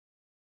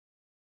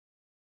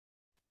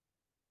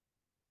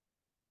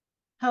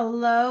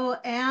Hello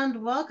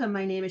and welcome.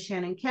 My name is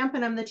Shannon Kemp,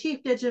 and I'm the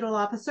Chief Digital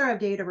Officer of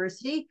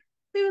DATAVERSITY.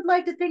 We would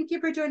like to thank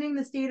you for joining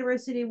this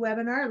DATAVERSITY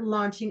webinar,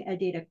 Launching a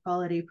Data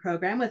Quality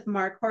Program with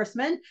Mark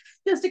Horseman.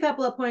 Just a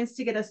couple of points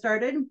to get us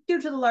started.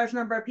 Due to the large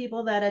number of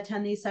people that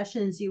attend these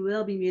sessions, you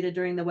will be muted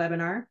during the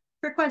webinar.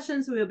 For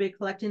questions, we will be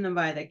collecting them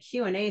via the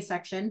Q&A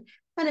section.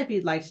 And if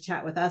you'd like to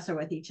chat with us or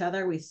with each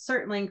other, we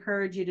certainly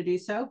encourage you to do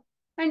so.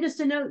 And just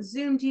a note,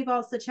 Zoom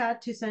defaults the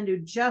chat to send to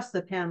just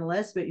the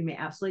panelists, but you may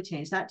absolutely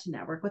change that to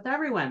network with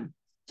everyone.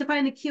 To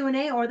find the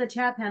Q&A or the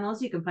chat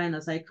panels, you can find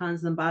those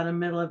icons in the bottom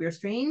middle of your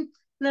screen.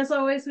 And as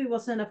always, we will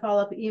send a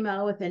follow-up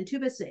email within 2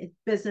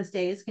 business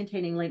days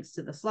containing links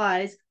to the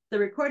slides, the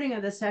recording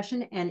of the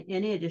session, and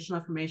any additional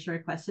information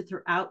requested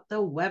throughout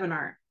the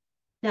webinar.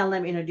 Now,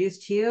 let me introduce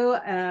to you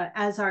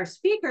as our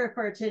speaker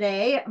for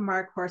today,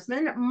 Mark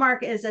Horseman.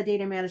 Mark is a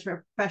data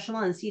management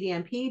professional and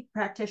CDMP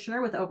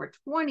practitioner with over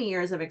 20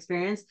 years of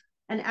experience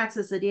and acts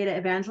as the data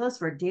evangelist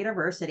for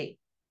DATAVERSITY.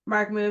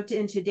 Mark moved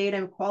into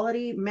data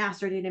quality,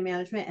 master data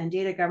management, and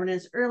data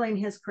governance early in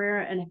his career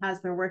and has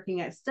been working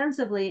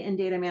extensively in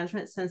data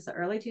management since the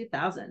early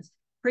 2000s.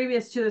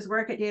 Previous to his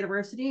work at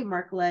DATAVERSITY,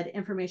 Mark led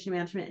information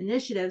management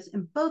initiatives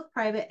in both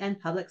private and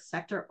public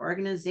sector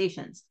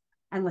organizations.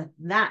 And with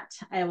that,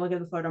 I will give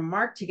the floor to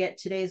Mark to get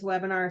today's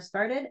webinar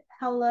started.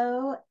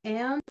 Hello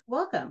and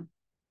welcome.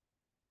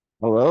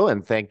 Hello,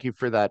 and thank you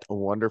for that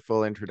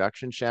wonderful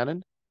introduction,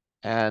 Shannon.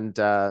 And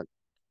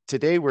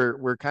today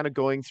we're kind of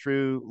going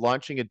through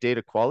launching a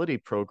data quality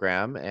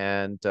program,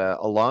 and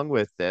along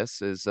with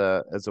this is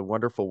a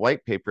wonderful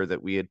white paper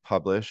that we had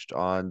published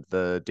on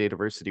the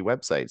DataVersity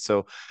website.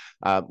 So,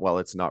 while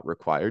it's not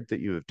required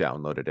that you have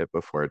downloaded it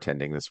before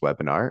attending this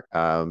webinar,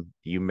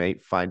 you may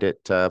find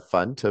it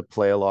fun to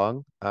play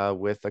along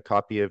with a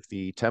copy of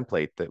the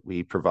template that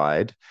we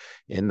provide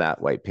in that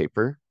white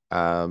paper.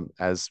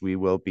 As we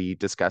will be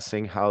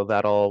discussing how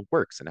that all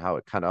works and how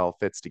it kind of all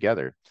fits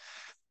together.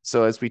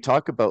 So as we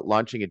talk about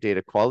launching a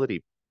data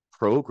quality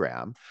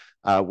program,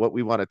 what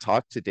we want to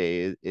talk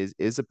today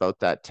is about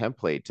that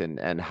template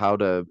and how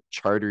to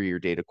charter your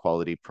data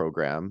quality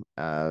program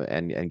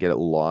and get it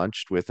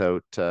launched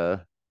without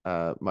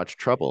much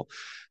trouble.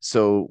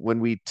 So when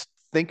we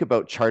think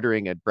about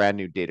chartering a brand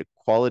new data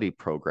quality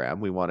program,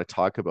 we want to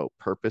talk about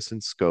purpose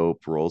and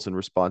scope, roles and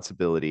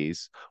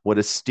responsibilities, what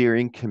a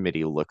steering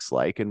committee looks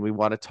like, and we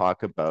want to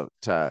talk about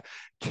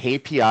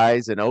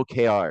KPIs and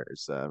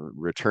OKRs,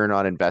 return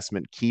on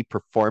investment, key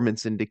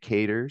performance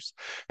indicators,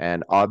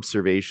 and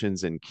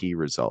observations and key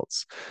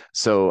results.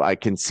 So I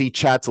can see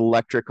chat's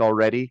electric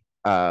already.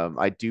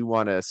 I do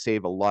want to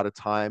save a lot of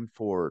time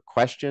for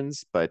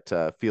questions, but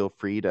feel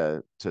free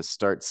to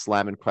start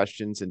slamming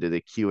questions into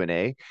the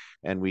Q&A,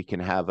 and we can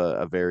have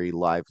a very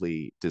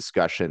lively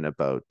discussion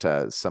about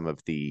some of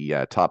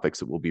the topics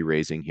that we'll be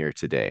raising here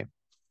today.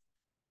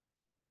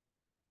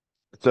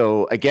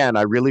 So again,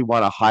 I really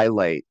want to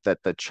highlight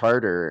that the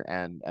charter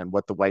and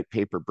what the white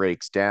paper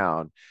breaks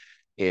down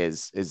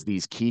is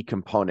these key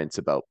components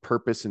about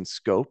purpose and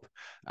scope,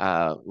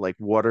 like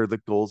what are the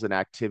goals and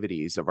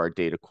activities of our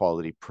data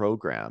quality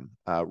program,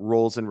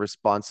 roles and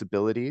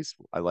responsibilities.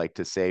 I like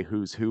to say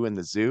who's who in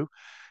the zoo.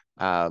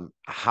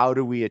 How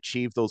do we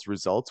achieve those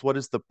results? What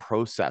is the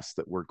process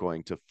that we're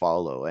going to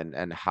follow,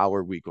 and how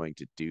are we going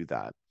to do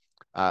that?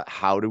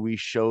 How do we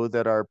show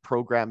that our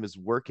program is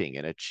working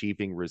and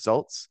achieving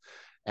results?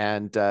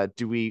 And how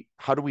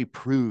do we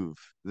prove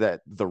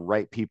that the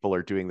right people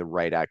are doing the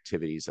right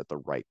activities at the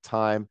right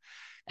time?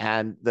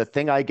 And the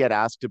thing I get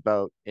asked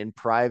about in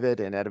private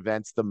and at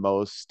events the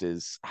most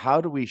is how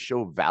do we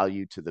show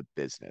value to the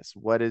business?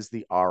 What is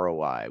the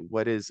ROI?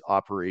 What is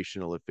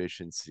operational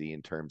efficiency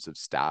in terms of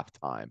staff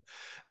time?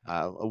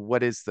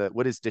 What is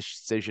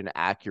decision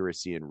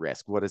accuracy and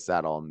risk? What does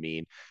that all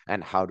mean?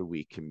 And how do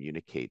we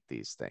communicate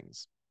these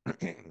things?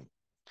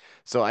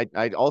 So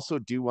I also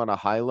do want to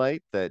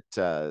highlight that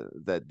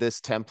that this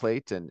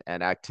template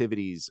and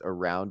activities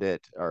around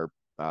it are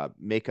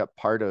make up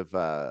part of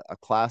a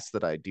class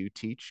that I do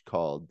teach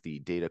called the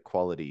Data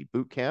Quality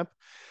Bootcamp,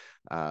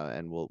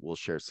 and we'll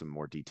share some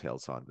more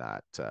details on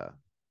that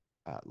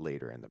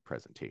later in the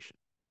presentation.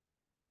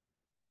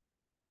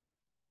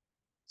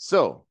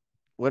 So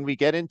when we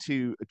get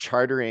into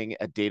chartering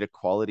a data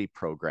quality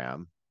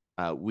program,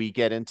 we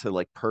get into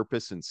like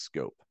purpose and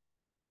scope.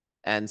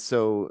 And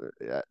so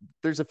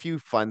there's a few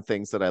fun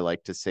things that I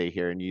like to say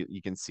here, and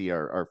you can see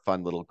our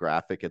fun little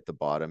graphic at the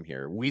bottom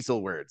here.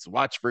 Weasel words,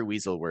 watch for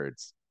weasel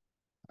words.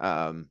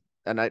 And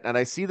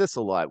I see this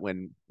a lot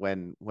when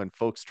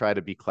folks try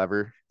to be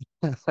clever.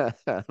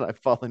 I've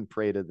fallen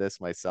prey to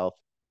this myself.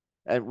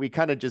 And we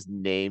kind of just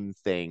name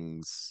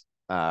things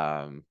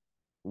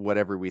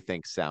whatever we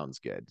think sounds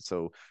good.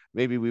 So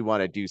maybe we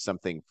want to do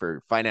something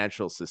for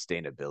financial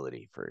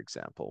sustainability, for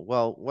example.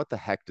 Well, what the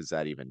heck does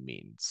that even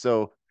mean?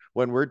 So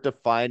when we're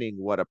defining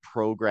what a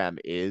program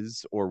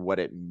is or what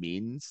it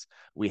means,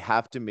 we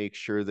have to make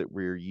sure that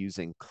we're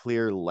using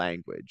clear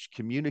language.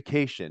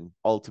 Communication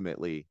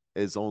ultimately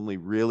is only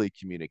really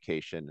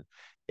communication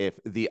if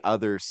the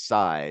other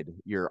side,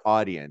 your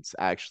audience,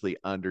 actually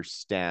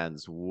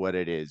understands what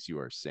it is you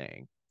are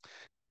saying.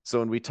 So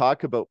when we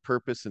talk about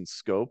purpose and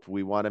scope,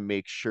 we want to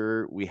make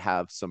sure we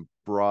have some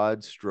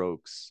broad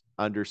strokes,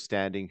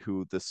 understanding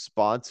who the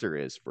sponsor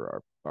is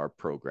for our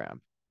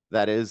program.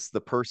 That is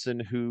the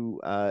person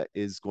who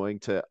is going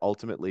to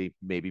ultimately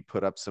maybe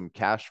put up some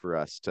cash for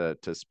us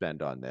to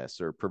spend on this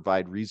or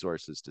provide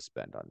resources to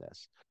spend on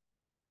this.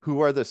 Who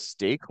are the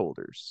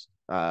stakeholders?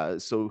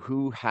 So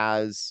who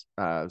has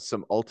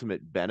some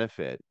ultimate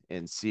benefit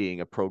in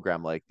seeing a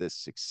program like this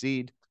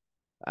succeed?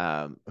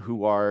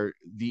 Who are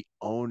the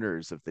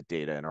owners of the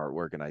data in our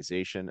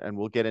organization? And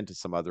we'll get into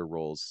some other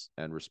roles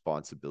and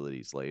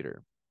responsibilities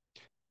later.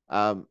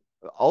 Um,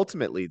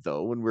 Ultimately,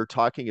 though, when we're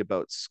talking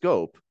about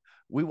scope,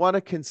 we want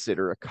to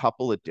consider a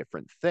couple of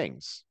different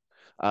things.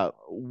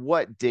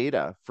 What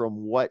data from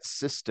what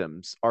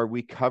systems are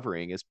we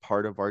covering as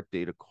part of our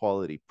data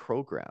quality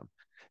program?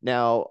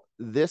 Now,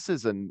 this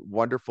is a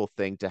wonderful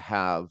thing to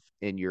have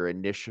in your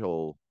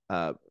initial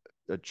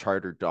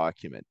charter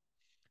document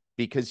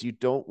because you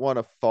don't want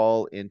to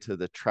fall into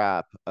the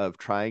trap of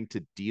trying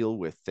to deal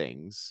with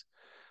things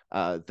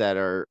that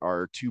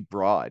are too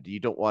broad.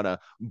 You don't want to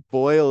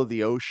boil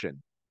the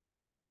ocean,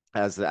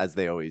 as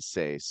they always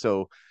say.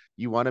 So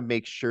you want to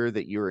make sure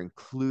that you're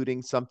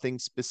including something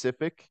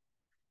specific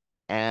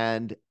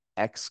and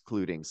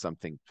excluding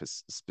something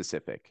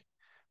specific.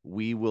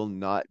 We will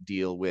not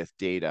deal with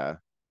data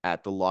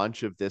at the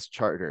launch of this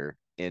charter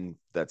in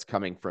that's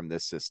coming from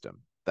this system.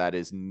 That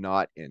is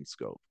not in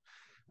scope.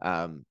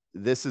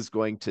 This is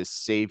going to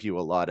save you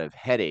a lot of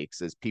headaches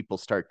as people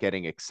start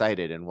getting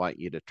excited and want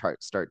you to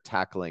start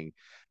tackling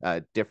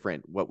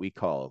different, what we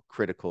call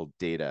critical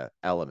data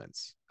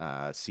elements,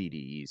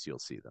 CDEs, you'll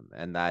see them.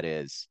 And that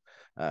is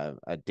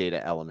a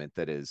data element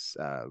that is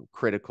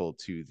critical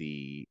to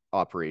the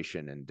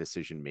operation and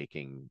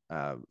decision-making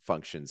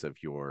functions of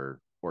your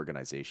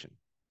organization.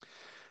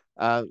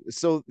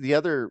 So the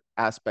other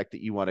aspect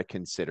that you want to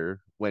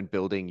consider when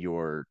building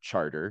your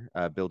charter,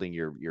 building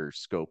your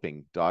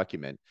scoping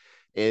document,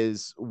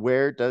 is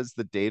where does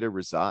the data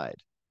reside?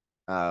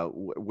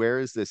 Where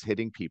is this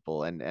hitting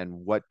people, and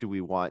what do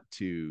we want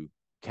to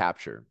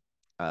capture?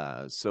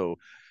 So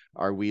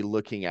are we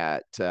looking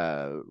at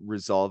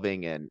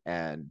resolving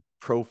and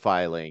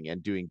profiling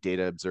and doing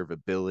data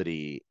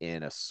observability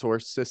in a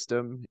source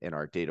system, in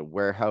our data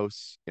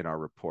warehouse, in our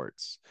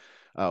reports?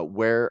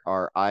 Where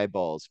are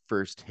eyeballs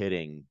first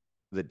hitting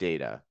the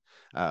data?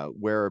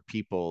 Where are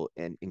people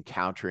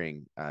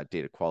encountering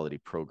data quality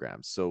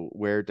programs? So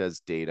where does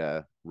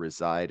data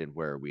reside and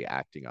where are we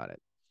acting on it?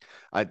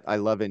 I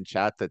love in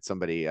chat that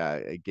somebody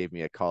gave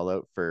me a call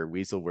out for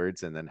weasel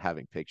words and then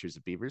having pictures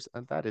of beavers,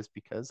 and that is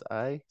because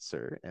I,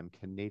 sir, am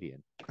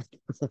Canadian.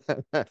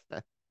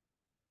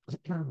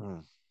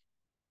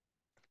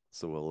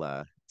 So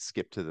we'll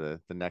skip to the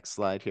next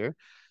slide here.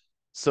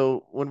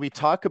 So when we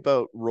talk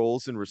about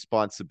roles and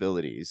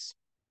responsibilities,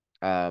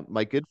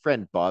 my good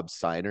friend Bob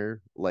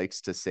Steiner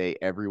likes to say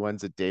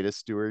everyone's a data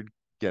steward,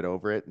 get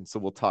over it. And so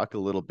we'll talk a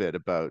little bit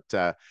about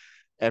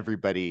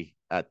everybody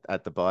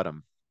at the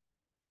bottom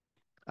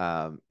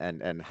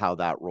and how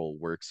that role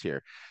works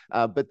here.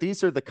 But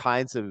these are the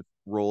kinds of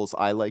roles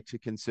I like to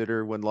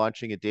consider when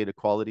launching a data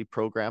quality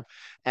program.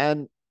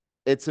 And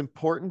it's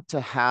important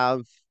to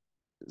have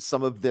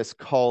some of this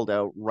called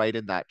out right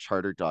in that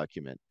charter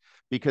document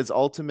because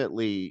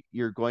ultimately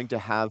you're going to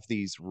have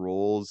these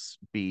roles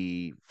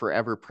be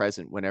forever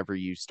present whenever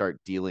you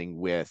start dealing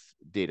with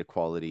data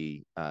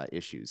quality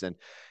issues.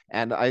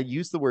 And I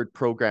use the word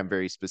program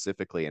very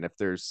specifically, and if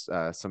there's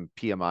some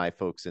PMI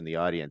folks in the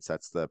audience,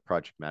 that's the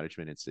Project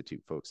Management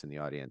Institute folks in the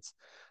audience,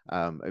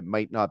 it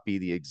might not be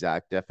the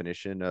exact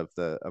definition of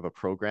a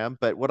program,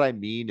 but what I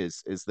mean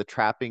is the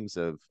trappings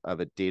of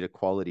a data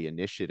quality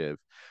initiative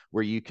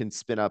where you can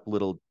spin up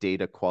little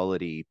data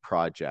quality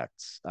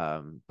projects,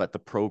 but the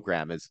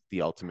program is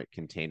the ultimate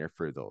container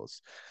for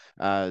those.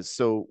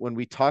 So when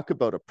we talk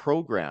about a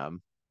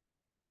program,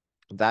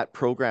 that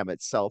program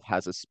itself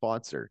has a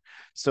sponsor.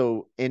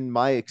 So in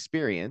my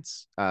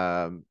experience,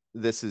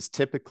 this is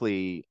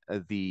typically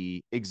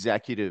the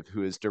executive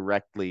who is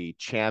directly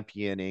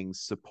championing,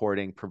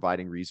 supporting,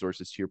 providing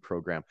resources to your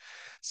program.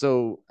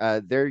 So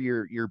they're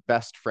your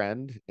best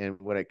friend, and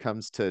when it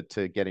comes to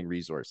getting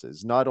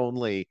resources, not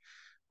only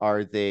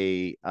are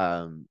they,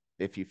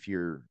 if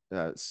you're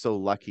so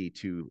lucky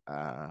to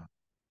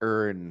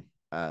earn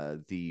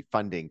the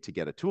funding to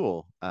get a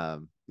tool,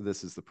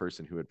 this is the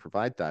person who would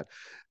provide that.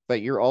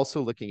 But you're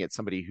also looking at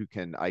somebody who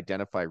can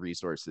identify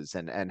resources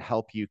and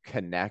help you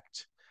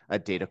connect a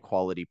data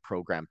quality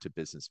program to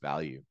business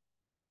value.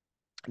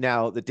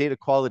 Now, the data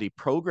quality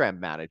program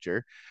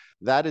manager,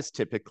 that is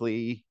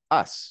typically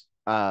us.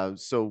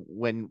 So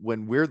when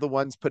we're the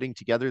ones putting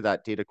together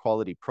that data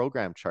quality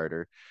program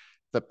charter,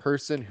 the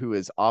person who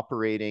is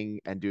operating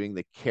and doing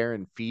the care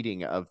and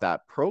feeding of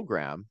that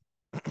program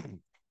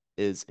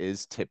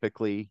is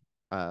typically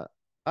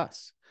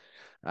us.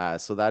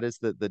 So that is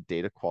the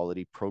data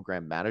quality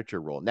program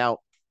manager role. Now,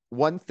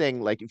 one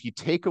thing, like if you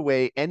take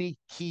away any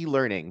key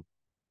learning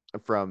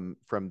from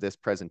this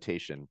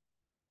presentation,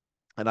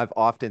 and I've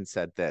often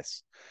said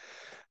this,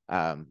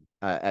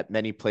 at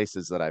many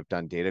places that I've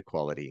done data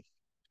quality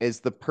is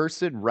the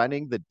person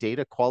running the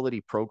data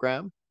quality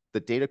program, the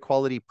data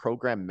quality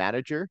program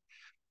manager,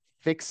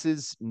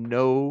 fixes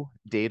no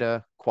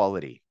data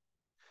quality.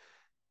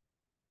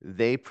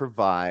 They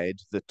provide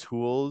the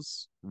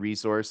tools,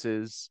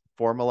 resources,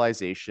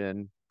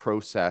 formalization,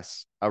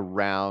 process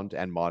around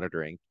and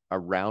monitoring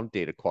around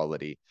data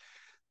quality,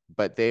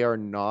 but they are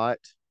not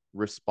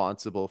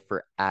responsible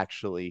for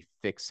actually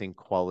fixing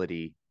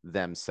quality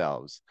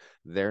themselves.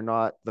 They're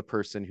not the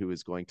person who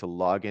is going to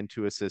log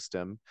into a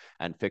system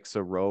and fix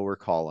a row or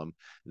column.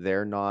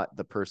 They're not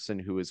the person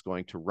who is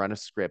going to run a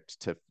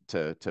script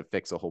to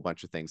fix a whole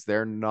bunch of things.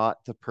 They're not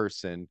the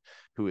person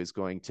who is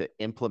going to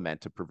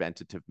implement a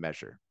preventative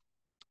measure.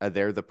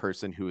 They're the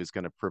person who is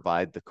going to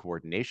provide the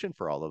coordination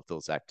for all of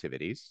those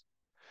activities,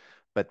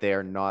 but they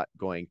are not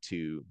going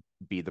to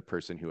be the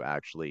person who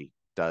actually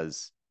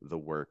does the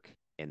work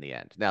in the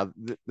end. Now,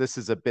 this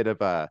is a bit of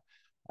a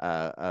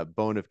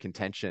bone of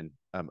contention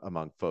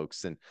among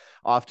folks. And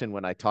often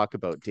when I talk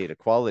about data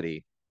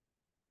quality,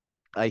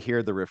 I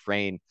hear the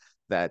refrain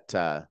that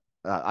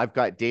I've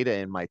got data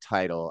in my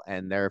title,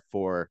 and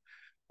therefore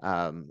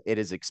it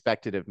is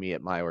expected of me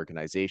at my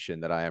organization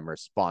that I am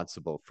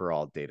responsible for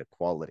all data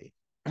quality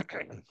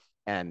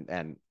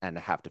and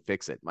have to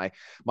fix it.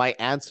 My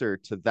answer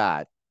to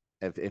that,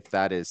 if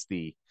that is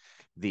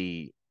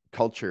the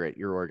culture at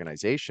your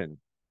organization,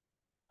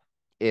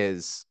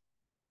 is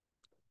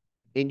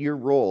in your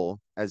role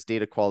as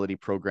data quality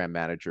program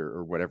manager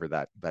or whatever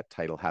that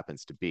title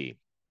happens to be.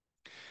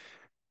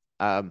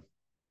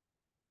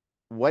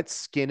 What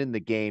skin in the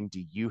game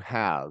do you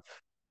have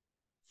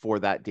for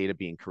that data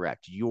being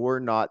correct? You're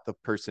not the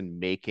person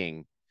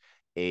making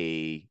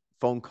a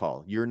phone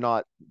call. You're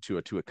not to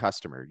a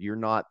customer. You're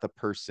not the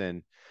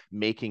person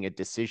making a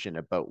decision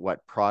about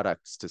what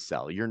products to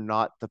sell. You're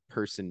not the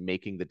person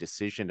making the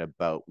decision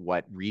about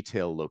what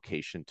retail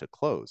location to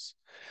close.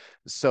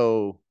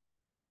 So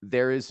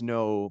there is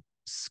no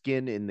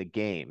skin in the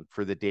game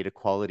for the data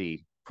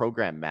quality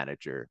program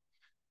manager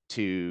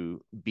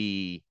to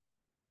be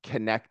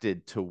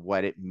connected to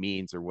what it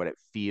means or what it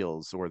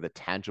feels or the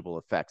tangible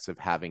effects of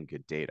having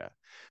good data.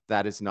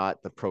 That is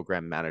not the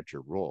program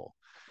manager role.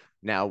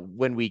 Now,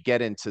 when we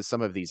get into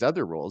some of these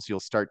other roles, you'll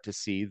start to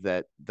see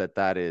that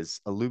is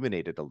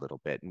illuminated a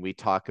little bit. And we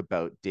talk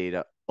about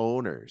data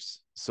owners.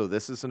 So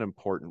this is an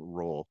important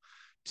role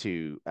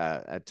to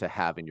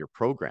have in your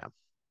program.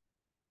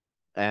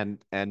 And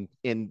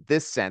in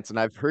this sense, and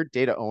I've heard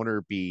data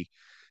owner be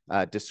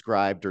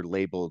described or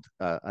labeled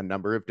a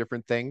number of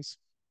different things.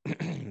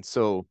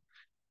 So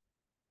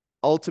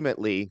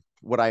ultimately,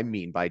 what I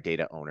mean by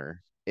data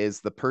owner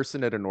is the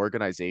person at an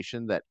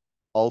organization that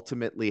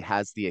ultimately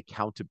has the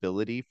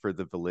accountability for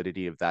the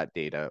validity of that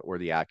data or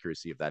the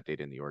accuracy of that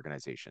data in the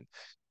organization.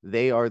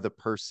 They are the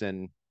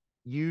person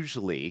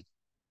usually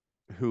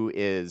who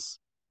is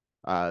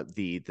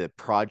the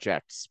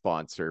project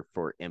sponsor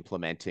for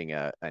implementing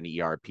an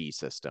ERP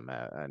system,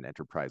 an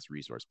enterprise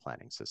resource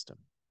planning system.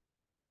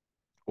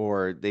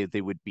 Or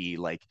they would be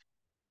like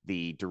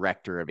the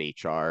director of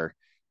HR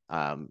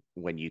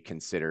when you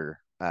consider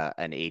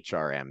an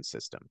HRM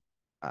system,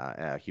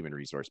 a human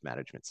resource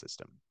management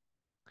system,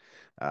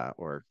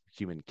 or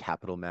human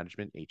capital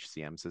management,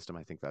 HCM system.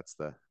 I think that's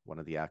one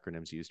of the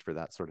acronyms used for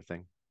that sort of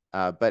thing.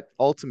 But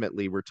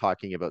ultimately, we're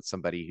talking about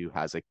somebody who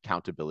has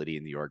accountability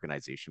in the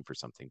organization for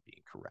something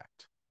being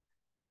correct.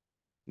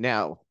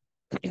 Now,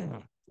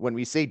 when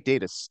we say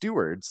data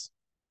stewards,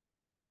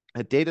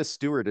 a data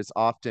steward is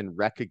often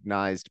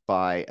recognized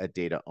by a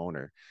data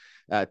owner,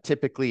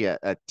 typically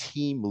a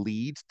team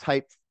lead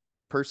type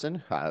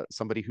person,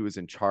 somebody who is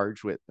in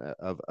charge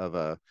of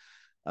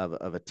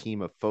a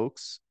team of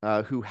folks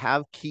who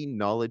have keen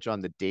knowledge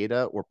on the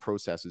data or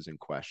processes in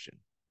question.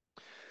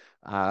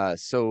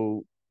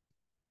 So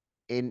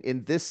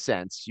in this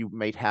sense, you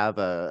might have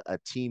a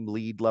team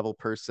lead level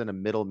person, a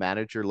middle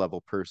manager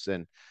level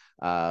person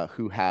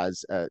who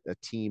has a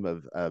team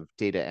of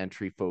data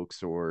entry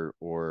folks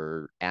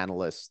or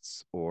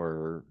analysts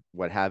or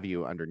what have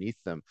you underneath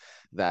them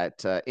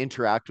that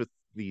interact with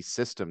these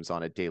systems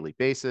on a daily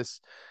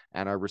basis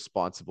and are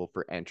responsible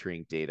for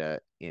entering data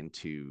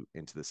into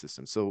the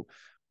system. So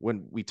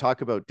when we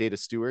talk about data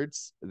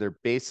stewards, they're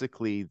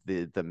basically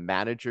the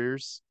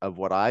managers of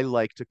what I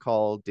like to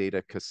call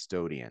data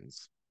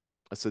custodians.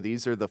 So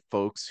these are the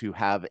folks who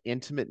have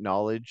intimate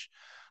knowledge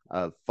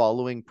of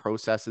following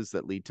processes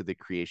that lead to the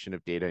creation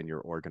of data in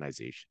your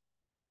organization.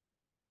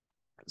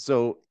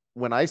 So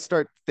when I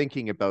start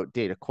thinking about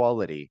data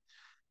quality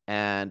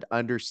and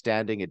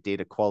understanding a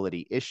data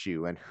quality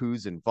issue and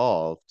who's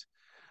involved,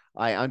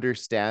 I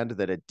understand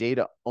that a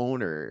data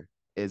owner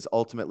is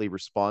ultimately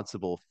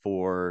responsible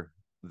for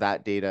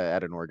that data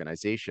at an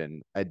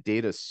organization. A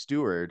data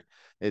steward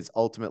is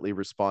ultimately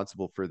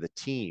responsible for the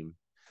team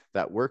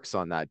that works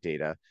on that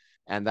data.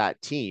 And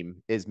that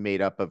team is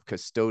made up of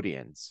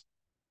custodians.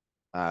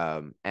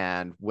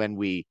 And when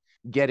we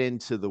get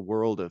into the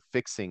world of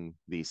fixing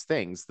these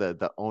things,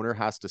 the owner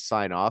has to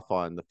sign off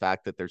on the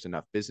fact that there's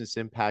enough business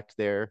impact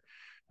there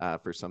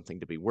for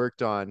something to be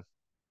worked on.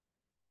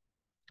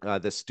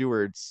 The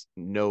stewards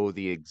know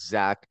the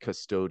exact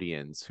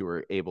custodians who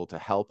are able to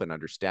help and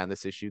understand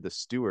this issue. The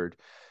steward,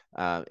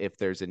 if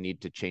there's a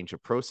need to change a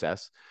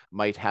process,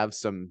 might have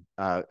some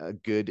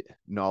good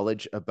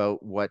knowledge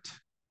about what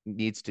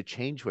needs to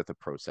change with a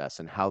process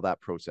and how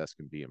that process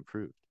can be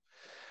improved.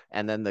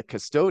 And then the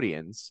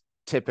custodians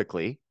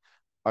typically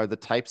are the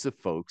types of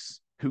folks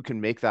who can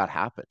make that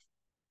happen.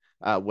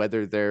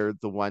 Whether they're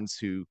the ones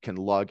who can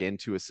log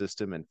into a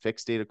system and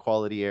fix data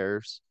quality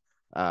errors,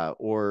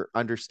 or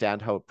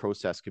understand how a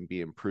process can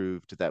be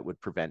improved that would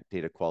prevent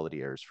data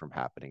quality errors from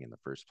happening in the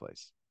first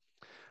place.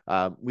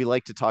 We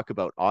like to talk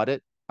about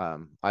audit.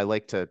 I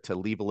like to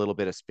leave a little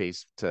bit of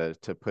space to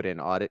put in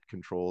audit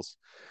controls.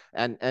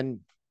 And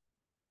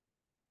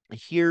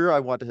here I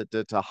wanted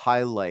to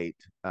highlight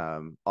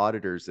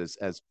auditors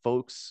as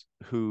folks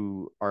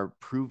who are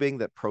proving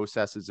that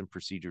processes and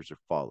procedures are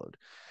followed.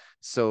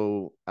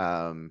 So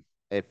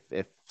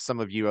if some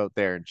of you out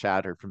there in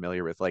chat are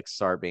familiar with like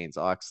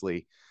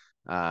Sarbanes-Oxley,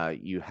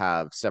 you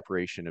have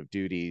separation of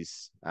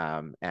duties,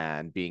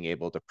 and being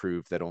able to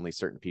prove that only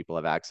certain people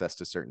have access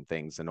to certain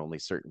things and only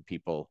certain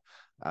people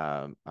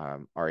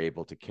are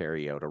able to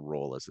carry out a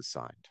role as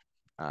assigned.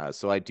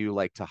 So I do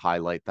like to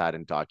highlight that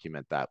and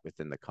document that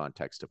within the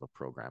context of a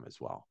program as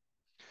well.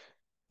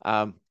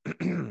 And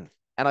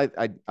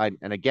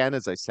and again,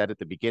 as I said at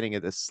the beginning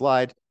of this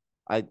slide,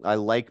 I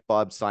like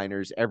Bob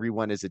Siner's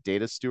everyone is a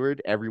data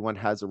steward. Everyone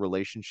has a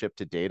relationship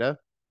to data.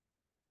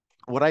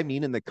 What I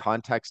mean in the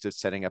context of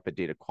setting up a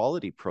data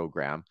quality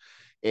program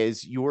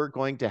is you're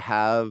going to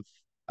have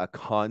a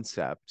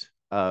concept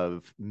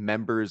of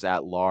members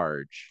at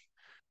large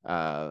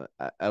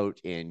out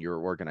in your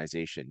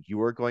organization.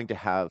 You are going to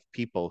have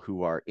people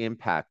who are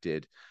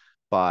impacted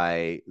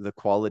by the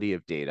quality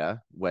of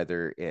data,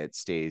 whether it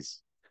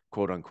stays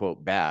quote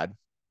unquote bad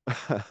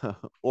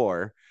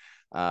or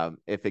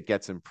if it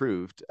gets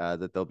improved,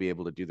 that they'll be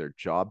able to do their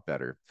job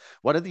better.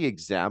 One of the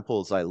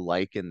examples I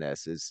like in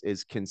this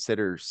is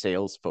consider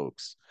sales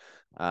folks.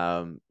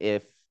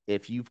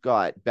 If you've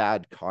got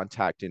bad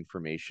contact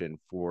information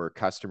for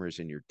customers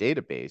in your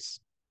database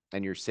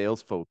and your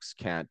sales folks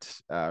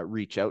can't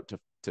reach out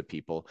to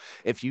people,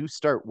 if you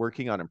start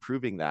working on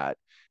improving that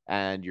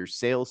and your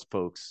sales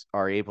folks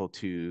are able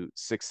to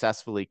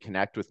successfully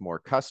connect with more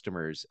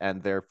customers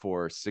and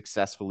therefore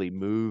successfully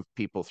move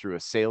people through a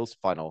sales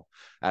funnel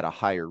at a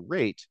higher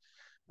rate,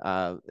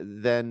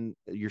 then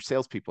your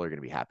salespeople are going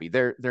to be happy.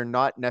 They're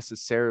not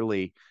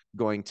necessarily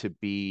going to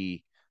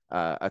be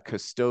a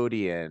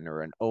custodian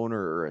or an owner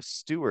or a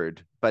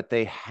steward, but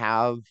they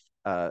have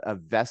a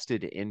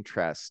vested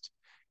interest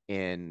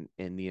in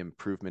the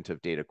improvement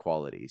of data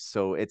quality.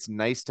 So it's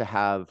nice to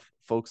have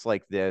folks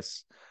like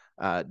this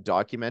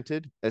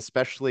documented,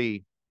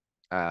 especially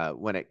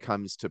when it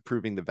comes to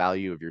proving the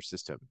value of your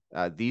system.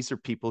 These are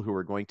people who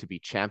are going to be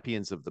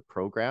champions of the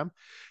program,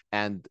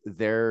 and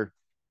their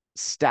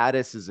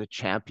status as a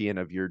champion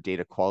of your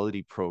data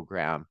quality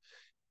program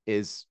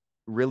is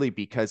really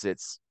because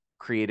it's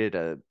created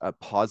a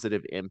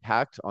positive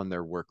impact on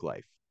their work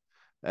life.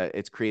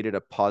 It's created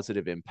a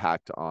positive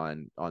impact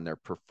on their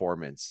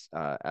performance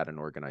at an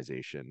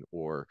organization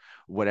or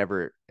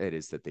whatever it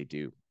is that they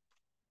do.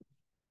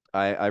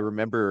 I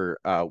remember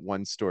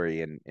one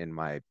story in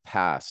my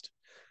past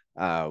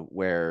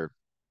where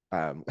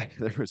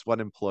there was one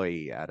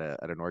employee at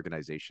an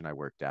organization I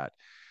worked at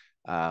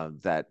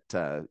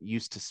that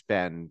used to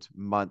spend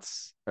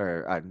months,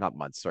 or not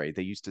months, sorry,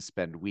 they used to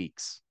spend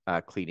weeks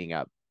cleaning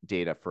up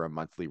data for a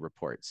monthly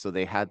report. So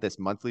they had this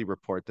monthly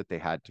report that they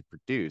had to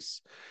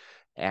produce,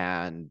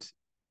 and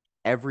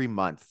every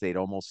month they'd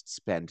almost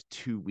spend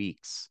 2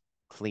 weeks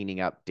cleaning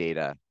up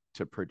data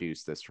to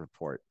produce this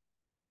report.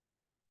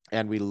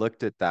 And we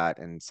looked at that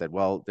and said,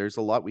 well, there's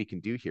a lot we can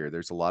do here.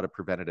 There's a lot of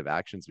preventative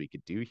actions we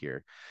could do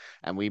here.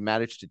 And we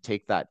managed to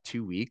take that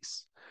 2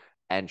 weeks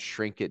and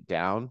shrink it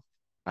down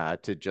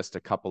to just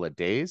a couple of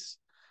days,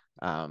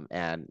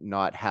 and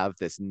not have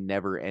this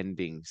never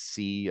ending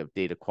sea of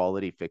data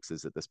quality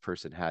fixes that this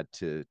person had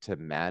to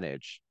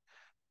manage.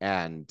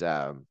 And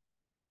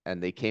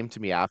they came to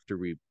me after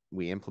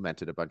we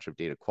implemented a bunch of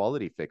data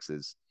quality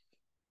fixes,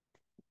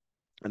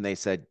 and they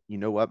said, you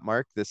know what,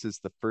 Mark, this is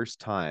the first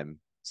time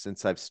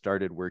since I've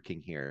started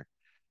working here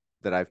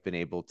that I've been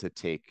able to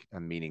take a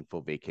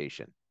meaningful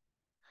vacation.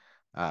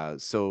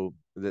 So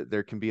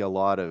there can be a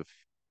lot of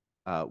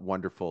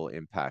wonderful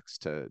impacts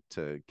to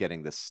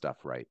getting this stuff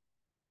right.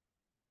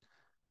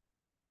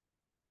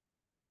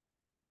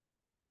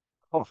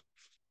 Oh,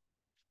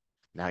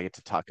 now I get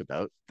to talk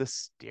about the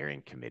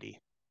steering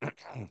committee.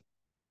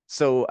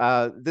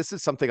 So this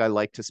is something I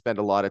like to spend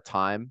a lot of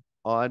time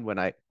on when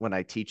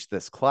I teach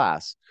this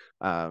class,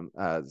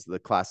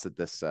 the class that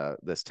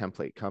this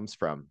template comes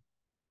from.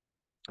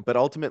 But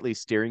ultimately,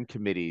 steering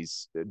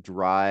committees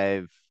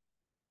drive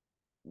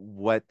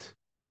what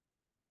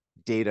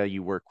data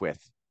you work with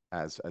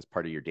as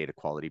part of your data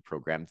quality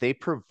program. They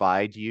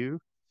provide you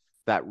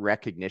that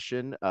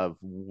recognition of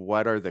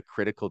what are the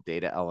critical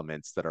data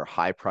elements that are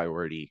high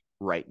priority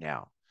right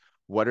now.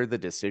 What are the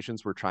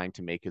decisions we're trying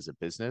to make as a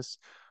business?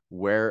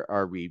 Where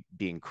are we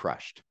being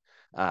crushed?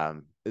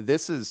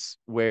 This is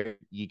where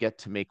you get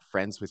to make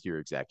friends with your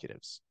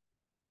executives.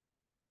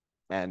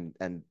 And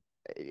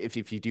if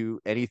you do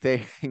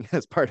anything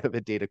as part of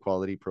a data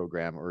quality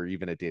program or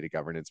even a data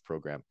governance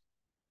program,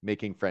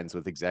 making friends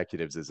with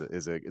executives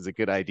is a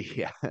good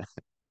idea.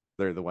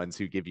 They're the ones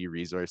who give you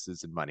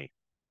resources and money.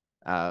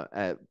 Uh,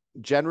 uh,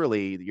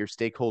 Generally, your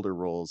stakeholder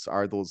roles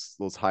are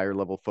those higher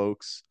level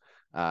folks.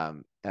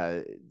 Um, uh,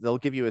 they'll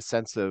give you a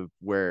sense of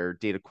where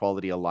data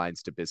quality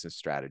aligns to business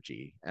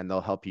strategy, and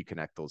they'll help you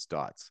connect those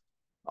dots.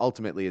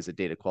 Ultimately, as a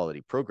data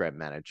quality program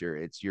manager,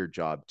 it's your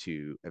job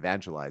to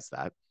evangelize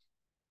that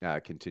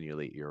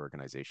continually at your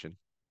organization.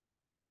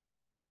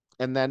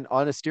 And then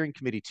on a steering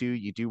committee too,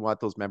 you do want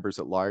those members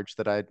at large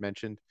that I had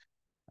mentioned.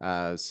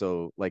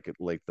 So like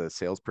the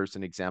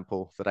salesperson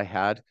example that I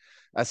had,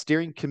 a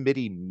steering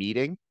committee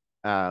meeting,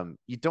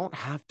 you don't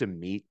have to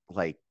meet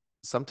like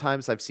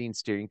sometimes I've seen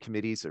steering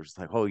committees are just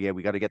like, oh yeah,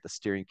 we got to get the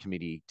steering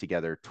committee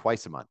together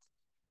twice a month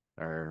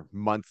or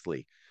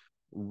monthly.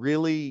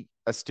 Really,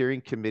 a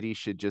steering committee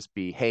should just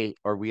be, hey,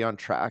 are we on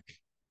track?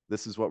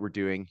 This is what we're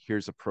doing.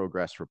 Here's a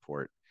progress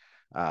report.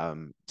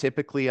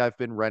 Typically, I've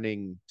been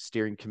running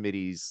steering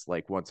committees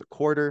like once a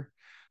quarter.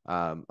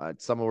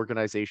 At some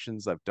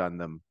organizations, I've done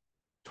them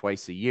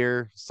twice a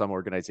year. Some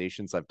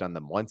organizations, I've done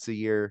them once a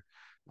year.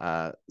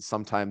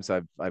 Sometimes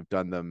I've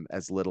done them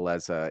as little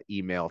as a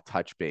email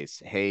touch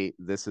base. Hey,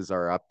 this is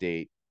our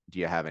update. Do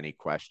you have any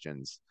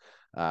questions?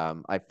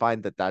 I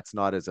find that that's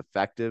not as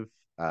effective.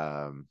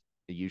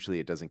 Usually,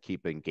 it doesn't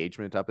keep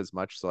engagement up as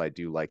much. So I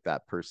do like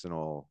that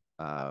personal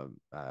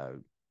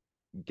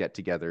get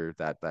together,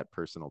 that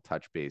personal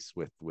touch base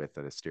with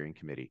a steering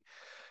committee.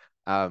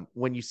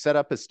 When you set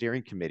up a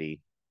steering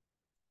committee,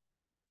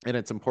 and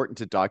it's important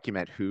to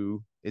document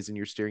who is in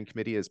your steering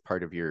committee as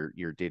part of your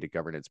data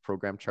governance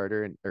program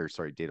charter or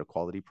sorry, data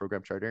quality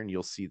program charter, and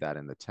you'll see that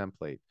in the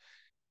template.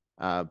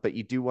 But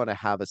you do want to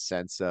have a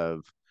sense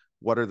of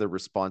what are the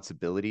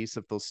responsibilities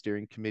of those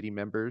steering committee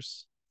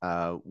members?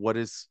 What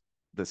is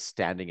the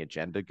standing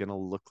agenda going to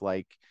look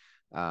like?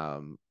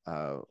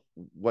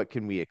 What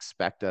can we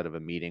expect out of a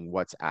meeting?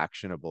 What's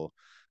actionable?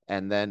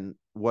 And then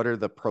what are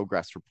the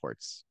progress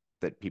reports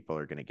that people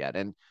are going to get?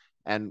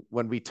 And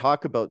when we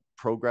talk about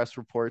progress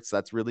reports,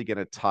 that's really going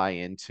to tie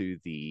into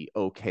the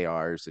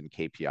OKRs and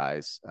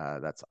KPIs.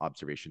 That's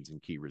observations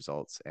and key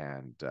results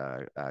and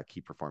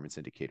key performance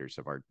indicators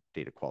of our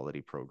data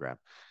quality program.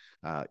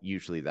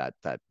 Usually that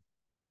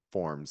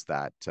forms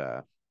that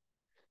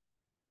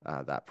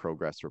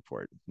progress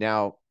report.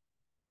 Now,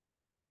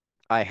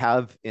 I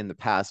have in the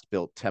past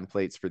built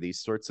templates for these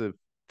sorts of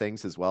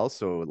things as well.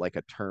 So like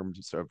a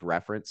terms of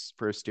reference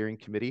for a steering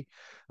committee.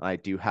 I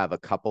do have a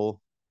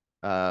couple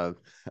uh,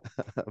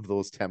 of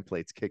those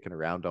templates kicking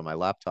around on my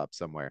laptop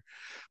somewhere.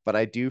 But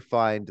I do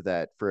find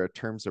that for a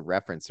terms of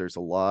reference, there's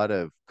a lot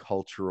of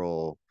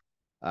cultural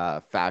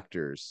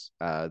factors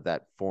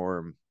that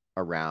form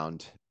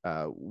around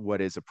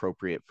what is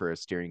appropriate for a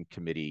steering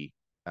committee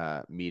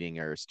meeting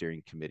or a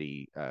steering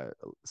committee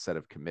set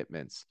of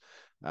commitments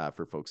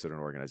for folks at an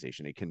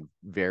organization. It can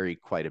vary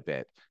quite a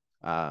bit.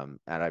 And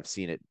I've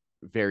seen it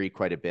vary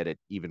quite a bit at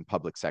even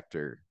public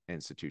sector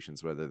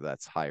institutions, whether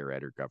that's higher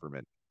ed or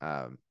government.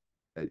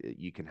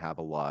 You can have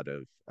a lot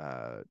of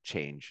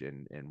change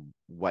in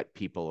what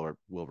people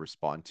will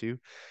respond to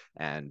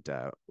and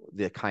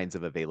the kinds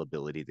of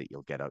availability that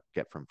you'll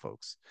get from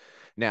folks.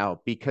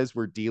 Now, because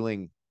we're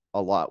dealing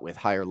a lot with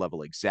higher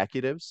level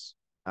executives,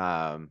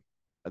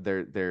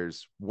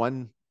 there's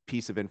one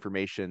piece of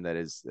information that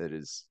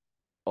is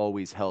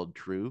always held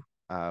true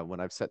when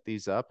I've set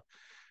these up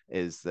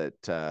is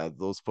that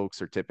those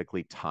folks are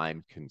typically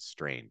time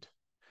constrained.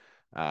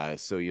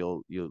 So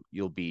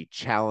you'll be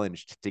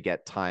challenged to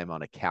get time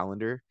on a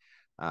calendar.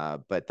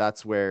 But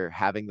that's where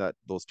having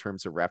those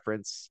terms of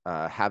reference,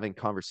 having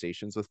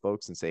conversations with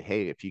folks and say,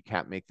 hey, if you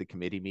can't make the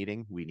committee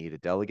meeting, we need a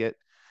delegate.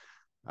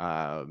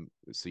 So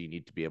you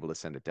need to be able to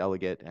send a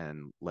delegate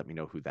and let me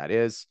know who that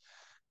is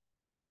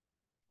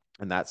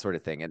and that sort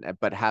of thing. And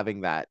but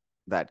having that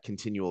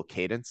continual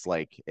cadence,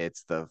 like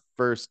it's the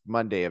first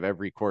Monday of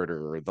every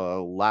quarter or the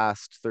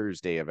last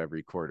Thursday of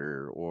every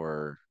quarter,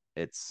 or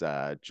it's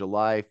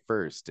July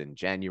 1st and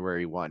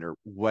January 1 or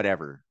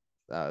whatever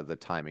the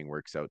timing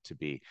works out to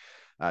be.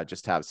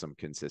 Just have some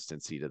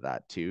consistency to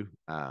that too,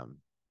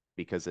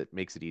 because it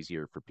makes it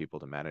easier for people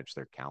to manage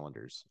their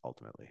calendars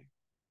ultimately.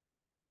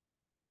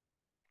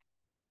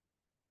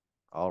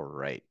 All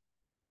right.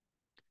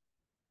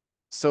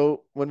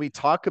 So when we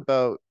talk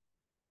about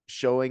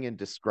showing and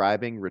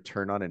describing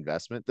return on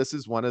investment, this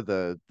is one of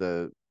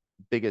the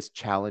biggest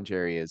challenge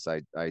areas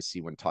I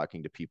see when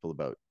talking to people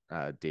about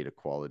data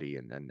quality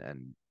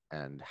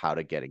and how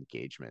to get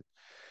engagement.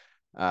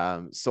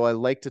 So I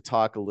like to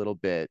talk a little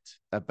bit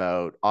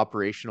about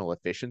operational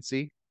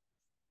efficiency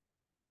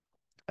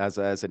as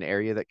an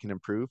area that can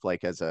improve,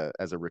 like as a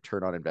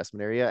return on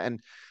investment area. And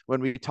when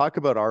we talk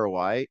about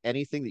ROI,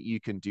 anything that you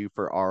can do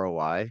for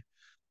ROI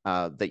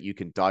that you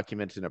can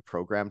document in a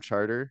program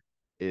charter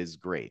is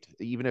great,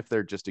 even if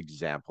they're just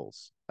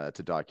examples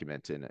to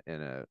document in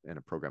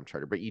a program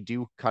charter. But you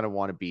do kind of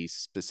want to be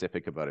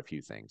specific about a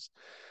few things.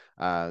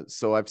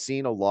 So I've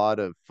seen a lot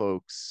of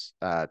folks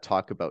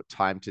talk about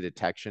time to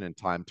detection and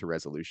time to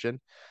resolution.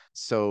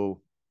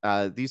 So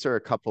these are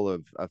a couple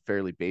of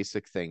fairly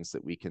basic things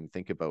that we can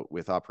think about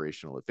with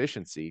operational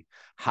efficiency.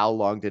 How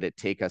long did it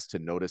take us to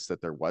notice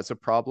that there was a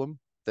problem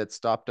that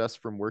stopped us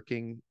from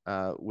working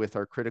with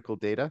our critical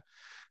data?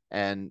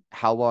 And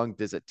how long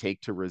does it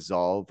take to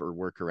resolve or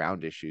work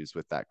around issues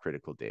with that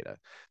critical data?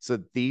 So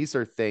these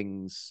are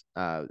things,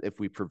 if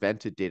we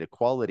prevented data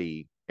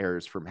quality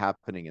errors from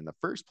happening in the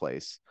first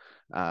place,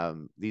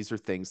 these are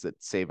things that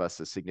save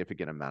us a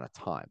significant amount of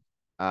time.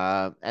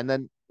 And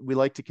then we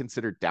like to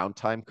consider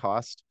downtime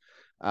cost.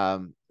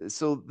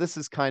 So this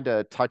is kind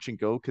of touch and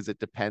go because it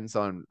depends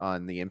on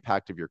the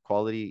impact of your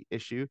quality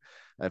issue.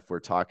 If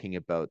we're talking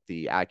about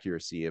the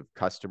accuracy of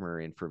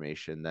customer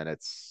information, then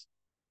it's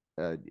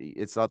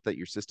not that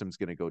your system's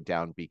going to go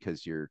down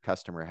because your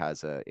customer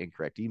has an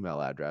incorrect email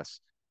address.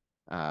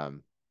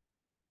 Um,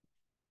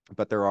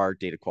 but there are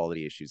data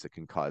quality issues that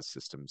can cause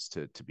systems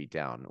to be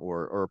down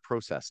or a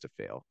process to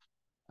fail.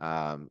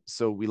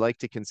 So we like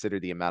to consider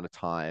the amount of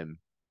time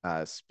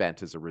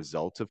spent as a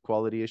result of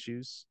quality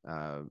issues.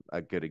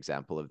 A good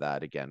example of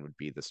that, again, would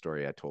be the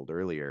story I told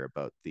earlier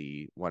about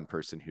the one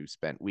person who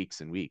spent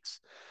weeks and weeks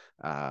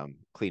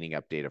cleaning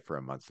up data for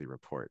a monthly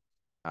report.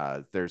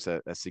 There's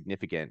a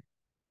significant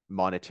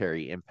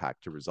monetary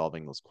impact to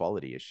resolving those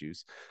quality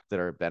issues that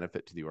are a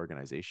benefit to the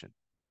organization.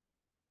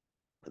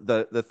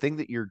 The thing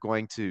that you're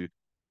going to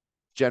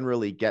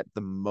generally get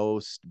the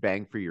most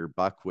bang for your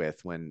buck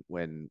with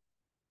when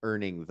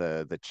earning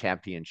the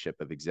championship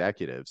of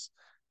executives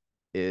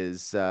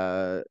is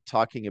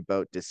talking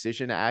about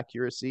decision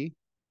accuracy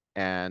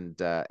and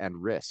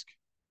risk.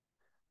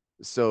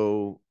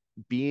 So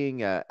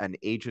being an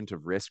agent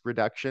of risk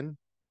reduction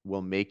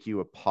will make you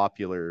a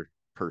popular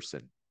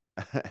person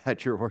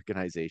at your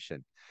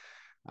organization.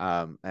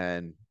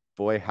 And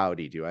boy,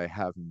 howdy, do I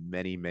have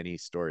many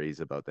stories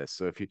about this.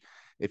 So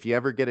if you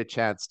ever get a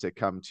chance to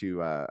come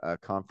to a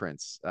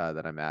conference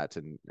that I'm at,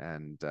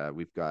 and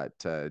we've got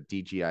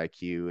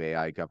DGIQ,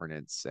 AI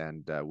governance,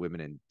 and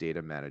women in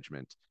data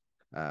management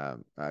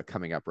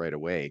coming up right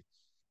away,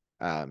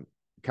 come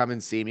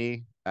and see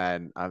me,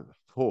 and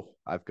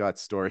I've got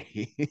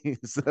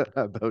stories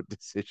about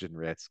decision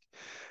risk.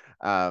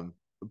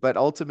 But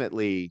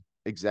ultimately,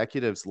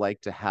 executives like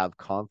to have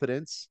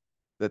confidence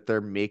that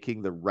they're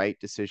making the right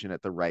decision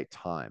at the right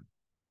time,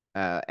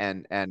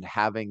 and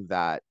having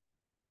that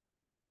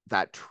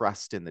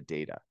trust in the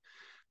data.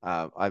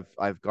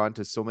 I've gone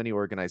to so many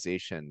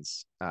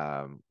organizations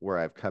where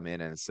I've come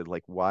in and said,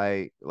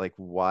 why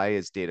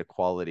is data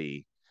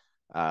quality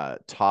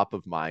top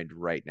of mind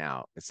right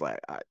now? It's like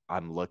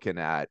I'm looking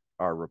at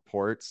our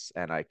reports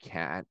and I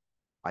can't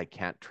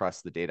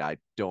trust the data. I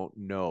don't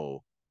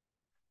know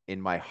in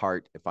my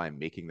heart if I'm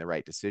making the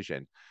right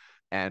decision.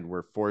 And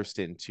we're forced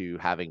into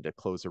having to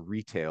close a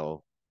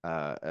retail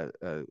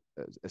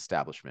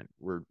establishment.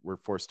 We're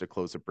forced to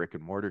close a brick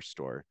and mortar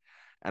store,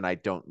 and I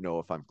don't know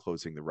if I'm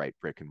closing the right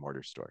brick and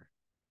mortar store.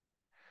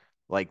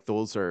 Like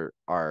those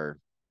are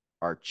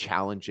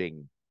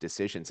challenging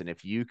decisions, and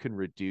if you can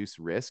reduce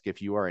risk, if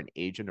you are an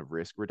agent of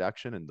risk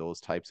reduction in those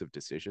types of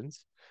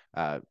decisions,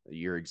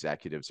 your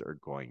executives are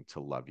going to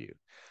love you.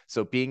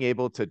 So being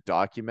able to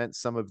document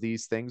some of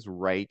these things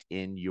right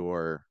in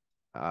your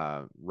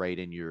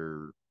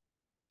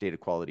data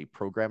quality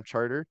program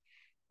charter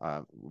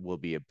will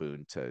be a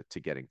boon to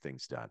getting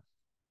things done.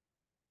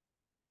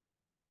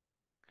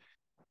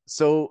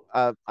 So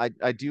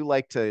I do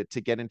like to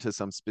get into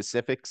some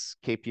specifics,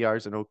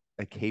 KPIs and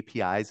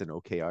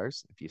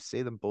OKRs. If you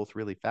say them both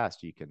really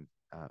fast, you can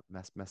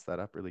mess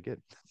that up really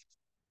good.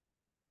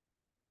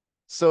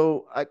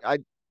 So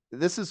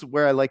this is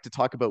where I like to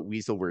talk about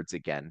weasel words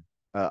again.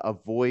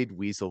 Avoid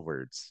weasel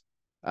words,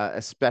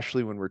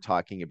 especially when we're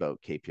talking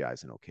about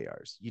KPIs and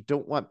OKRs. You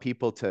don't want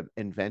people to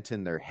invent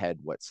in their head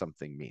what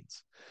something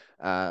means.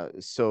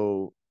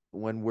 So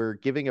when we're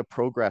giving a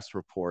progress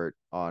report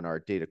on our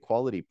data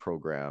quality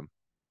program,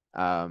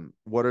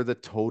 what are the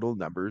total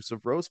numbers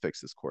of rows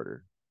fixed this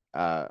quarter?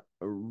 A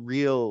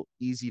real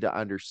easy to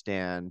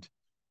understand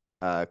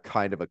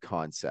kind of a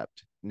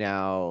concept.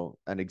 Now,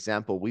 an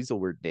example weasel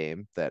word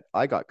name that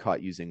I got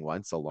caught using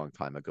once a long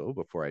time ago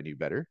before I knew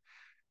better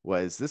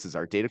was, this is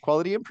our data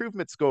quality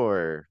improvement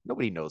score.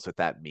 Nobody knows what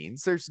that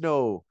means. There's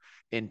no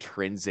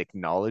intrinsic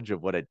knowledge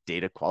of what a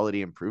data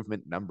quality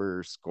improvement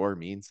number score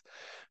means.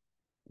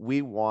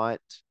 We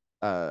want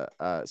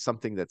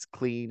something that's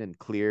clean and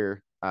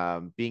clear.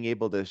 Being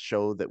able to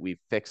show that we've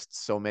fixed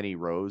so many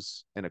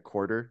rows in a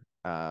quarter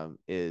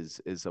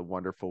is a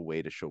wonderful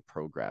way to show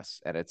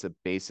progress, and it's a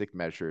basic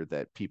measure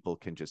that people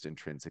can just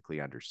intrinsically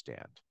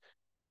understand.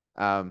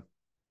 How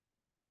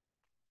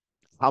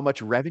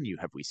much revenue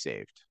have we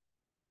saved?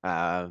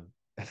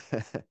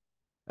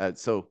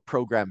 So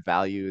program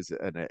value is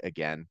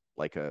again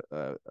like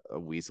a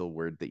weasel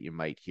word that you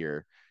might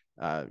hear.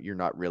 You're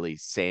not really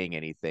saying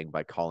anything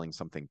by calling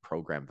something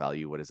program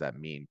value. What does that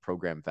mean?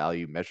 Program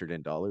value measured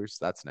in dollars?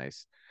 That's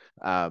nice.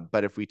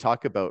 But if we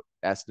talk about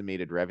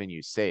estimated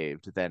revenue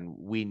saved, then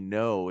we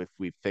know if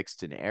we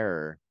fixed an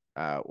error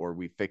or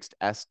we fixed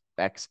X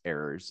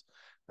errors,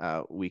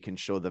 we can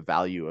show the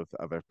value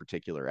of a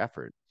particular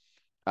effort.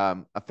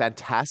 A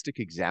fantastic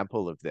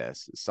example of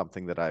this is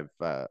something that I've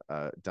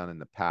done in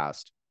the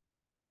past.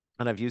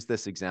 And I've used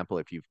this example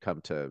if you've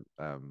come to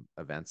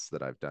events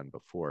that I've done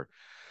before.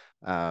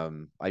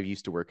 I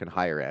used to work in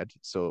higher ed.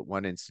 So at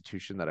one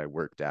institution that I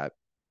worked at,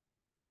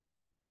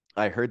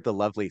 I heard the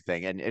lovely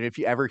thing, and if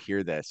you ever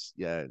hear this,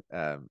 yeah,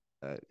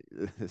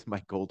 this is my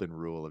golden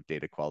rule of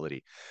data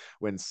quality.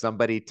 When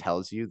somebody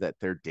tells you that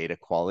their data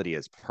quality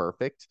is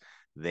perfect,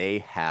 they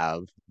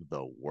have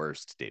the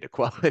worst data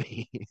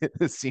quality.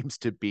 It seems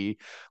to be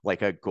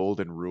like a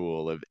golden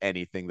rule of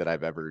anything that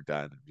I've ever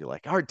done. You're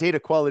like, our data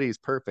quality is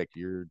perfect.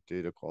 Your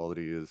data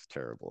quality is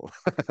terrible.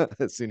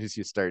 As soon as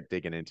you start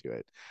digging into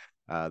it.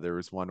 There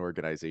was one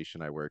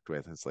organization I worked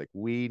with. It's like,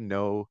 we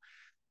know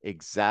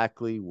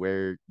exactly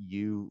where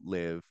you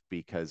live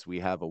because we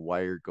have a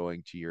wire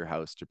going to your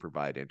house to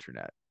provide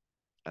internet.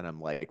 And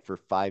I'm like, for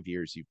 5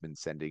 years, you've been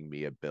sending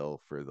me a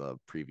bill for the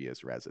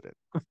previous resident.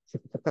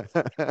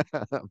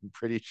 I'm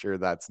pretty sure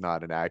that's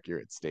not an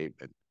accurate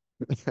statement.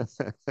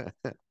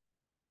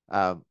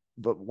 But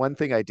one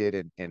thing I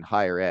did in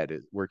higher ed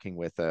is working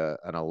with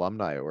an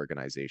alumni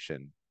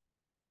organization,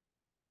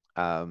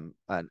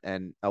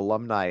 and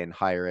alumni in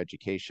higher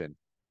education.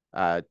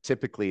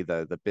 Typically,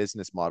 the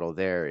business model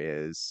there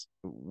is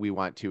we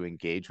want to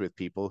engage with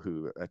people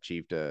who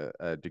achieved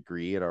a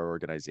degree at our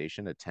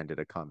organization, attended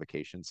a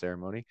convocation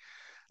ceremony.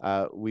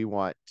 We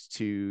want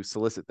to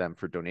solicit them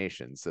for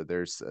donations. So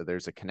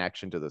there's a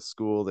connection to the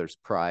school. There's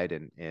pride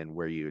in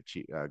where you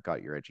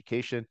got your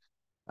education,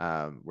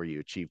 where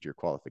you achieved your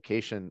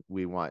qualification.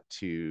 We want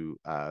to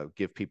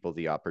give people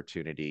the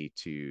opportunity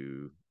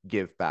to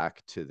give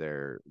back to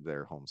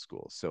their home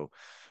school. So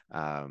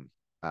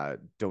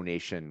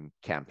donation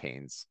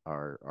campaigns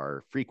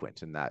are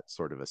frequent in that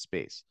sort of a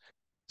space.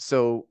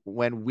 So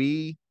when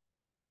we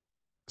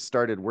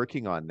started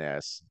working on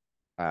this,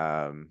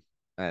 and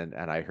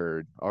I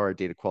heard, oh, our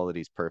data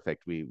quality is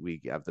perfect.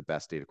 We have the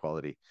best data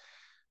quality.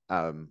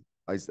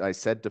 I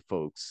said to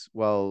folks,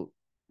 well,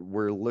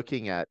 we're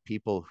looking at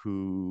people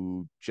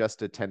who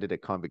just attended a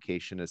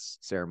convocation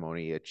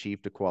ceremony,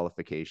 achieved a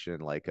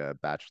qualification like a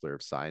Bachelor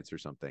of Science or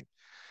something,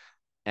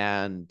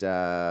 and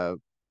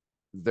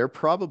they're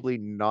probably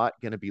not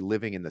going to be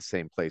living in the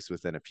same place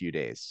within a few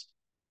days.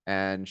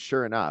 And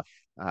sure enough,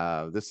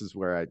 this is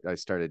where I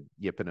started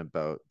yipping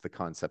about the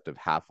concept of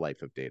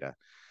half-life of data.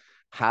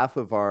 Half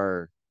of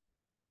our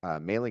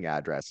mailing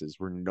addresses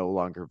were no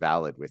longer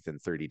valid within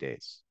 30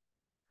 days.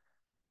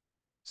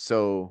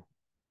 So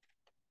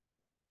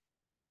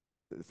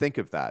think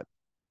of that.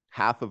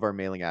 Half of our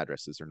mailing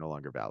addresses are no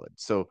longer valid.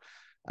 So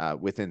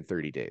within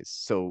 30 days.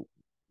 So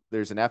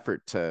there's an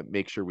effort to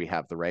make sure we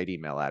have the right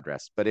email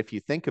address. But if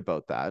you think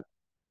about that,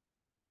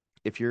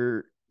 if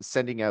you're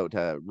sending out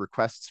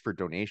requests for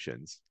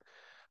donations,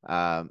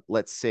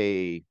 let's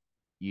say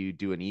you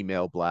do an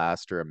email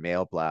blast or a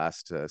mail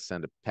blast to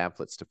send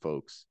pamphlets to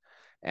folks,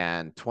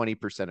 and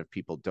 20% of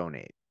people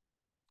donate.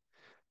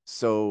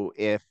 So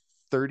if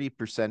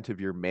 30% of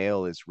your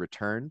mail is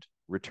returned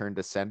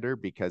to sender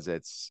because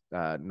it's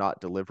not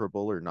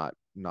deliverable or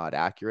not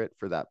accurate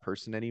for that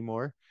person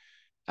anymore,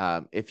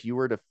 if you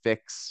were to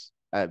fix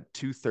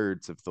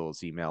 2/3 of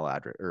those email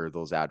address or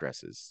those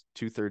addresses,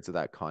 2/3 of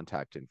that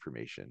contact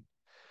information,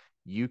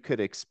 you could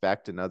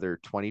expect another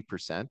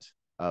 20%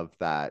 of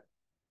that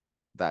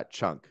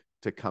chunk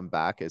to come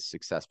back as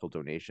successful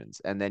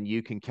donations. And then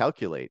you can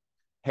calculate,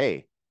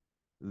 hey,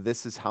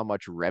 this is how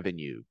much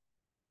revenue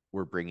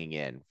we're bringing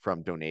in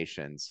from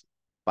donations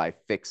by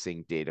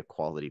fixing data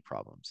quality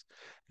problems.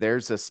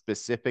 There's a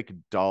specific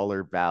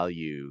dollar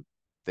value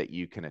that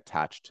you can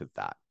attach to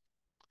that.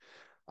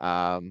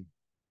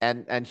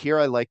 And here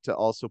I like to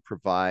also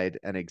provide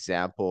an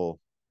example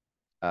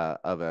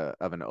of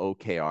an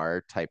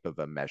OKR type of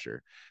a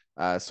measure.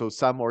 So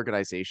some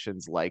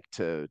organizations like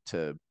to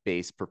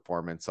base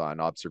performance on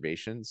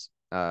observations.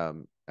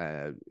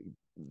 They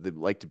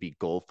like to be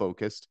goal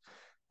focused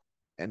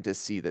and to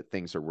see that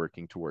things are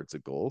working towards a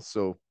goal.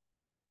 So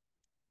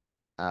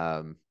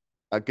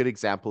a good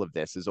example of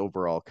this is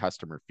overall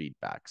customer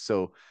feedback.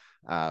 So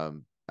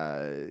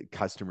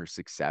customer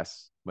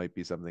success might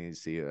be something you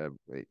see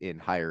in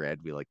higher ed.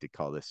 We like to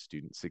call this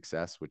student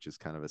success, which is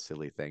kind of a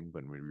silly thing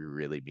when we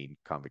really mean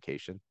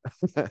convocation.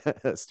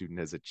 A student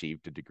has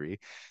achieved a degree.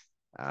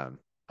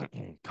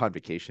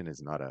 Convocation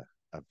is not a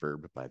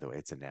verb, by the way,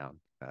 it's a noun.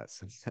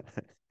 So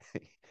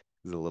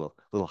there's a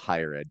little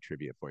higher ed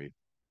trivia for you.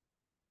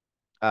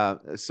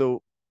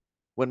 So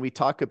when we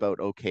talk about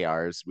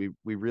OKRs,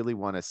 we really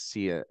want to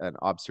see an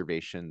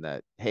observation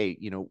that, hey,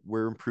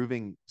 we're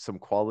improving some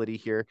quality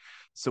here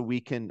so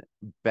we can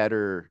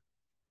better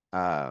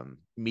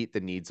meet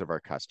the needs of our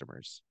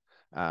customers.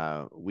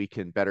 we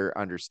can better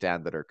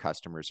understand that our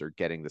customers are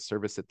getting the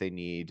service that they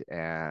need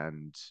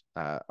and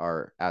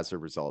are, as a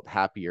result,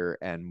 happier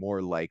and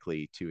more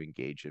likely to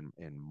engage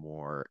in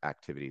more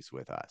activities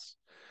with us.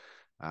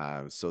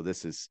 So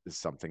this is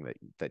something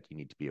that you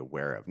need to be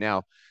aware of.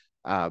 Now,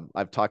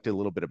 I've talked a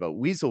little bit about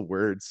weasel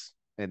words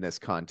in this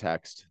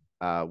context.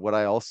 What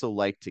I also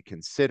like to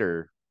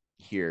consider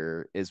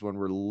here is when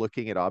we're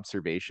looking at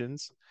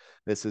observations,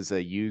 this is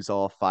a use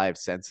all five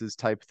senses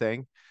type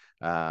thing.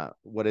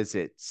 What is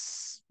it?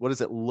 What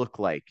does it look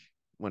like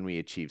when we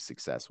achieve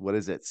success? What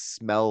does it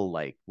smell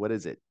like? What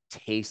does it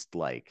taste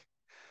like?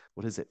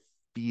 What does it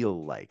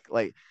feel like?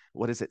 Like,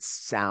 what does it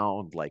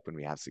sound like when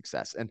we have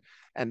success?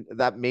 And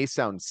that may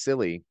sound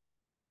silly,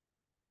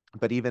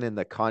 but even in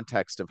the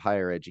context of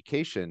higher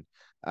education,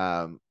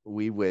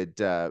 we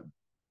would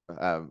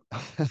um,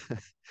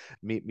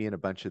 me and a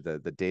bunch of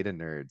the data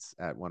nerds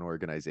at one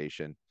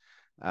organization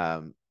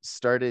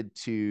started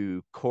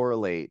to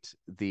correlate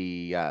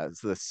the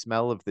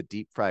smell of the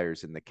deep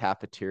fryers in the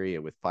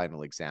cafeteria with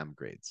final exam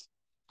grades.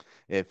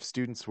 If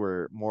students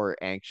were more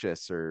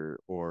anxious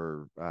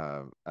or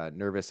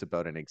nervous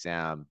about an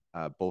exam,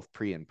 both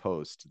pre and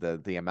post,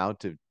 the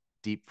amount of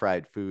deep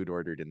fried food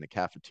ordered in the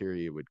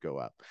cafeteria would go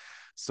up.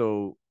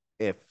 So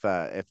if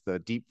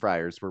the deep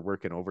fryers were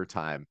working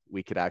overtime,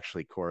 we could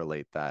actually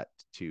correlate that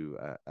to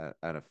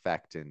an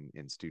effect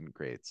in student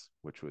grades,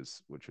 which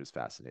was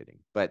fascinating.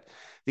 But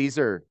these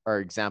are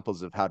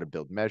examples of how to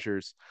build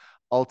measures.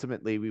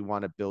 Ultimately, we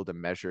want to build a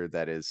measure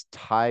that is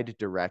tied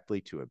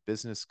directly to a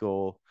business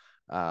goal,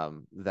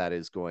 that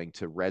is going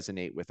to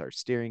resonate with our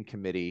steering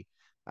committee.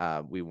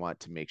 We want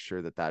to make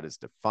sure that that is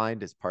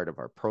defined as part of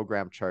our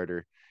program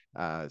charter,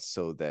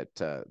 so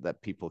that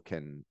people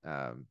can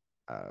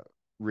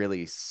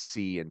really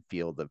see and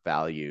feel the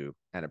value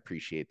and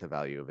appreciate the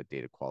value of a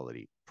data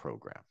quality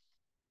program.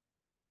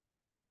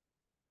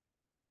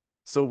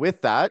 So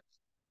with that,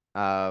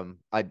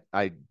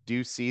 I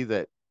do see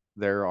that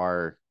there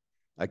are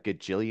a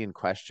gajillion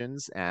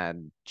questions,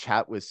 and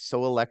chat was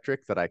so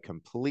electric that I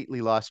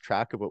completely lost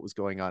track of what was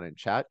going on in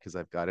chat because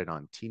I've got it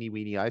on teeny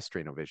weeny eye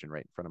strainovision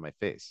right in front of my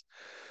face.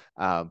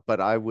 But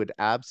I would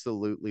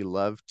absolutely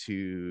love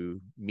to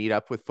meet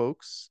up with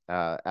folks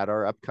at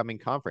our upcoming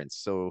conference.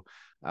 So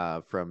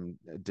from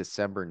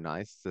December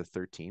 9th to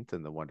 13th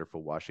in the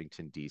wonderful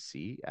Washington,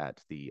 D.C. at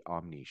the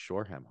Omni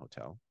Shoreham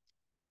Hotel.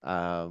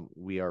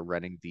 We are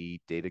running the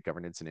Data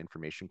Governance and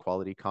Information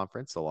Quality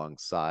Conference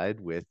alongside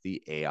with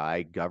the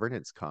AI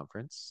Governance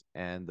Conference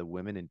and the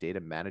Women in Data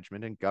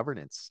Management and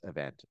Governance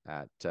event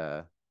at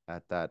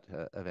that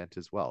event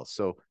as well.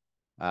 So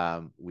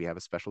we have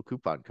a special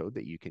coupon code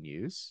that you can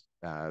use.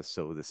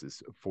 So this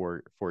is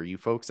for you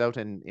folks out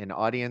in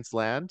audience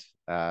land.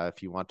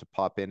 If you want to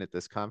pop in at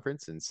this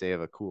conference and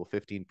save a cool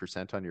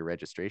 15% on your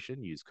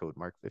registration, use code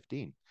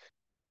MARK15.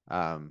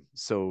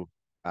 So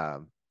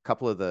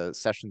couple of the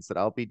sessions that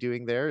I'll be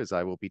doing there is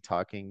I will be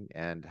talking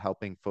and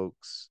helping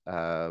folks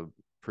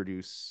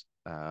produce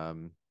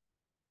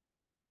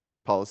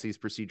policies,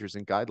 procedures,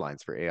 and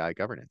guidelines for AI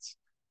governance.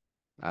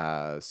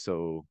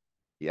 So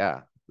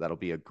yeah, that'll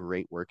be a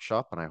great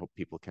workshop, and I hope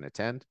people can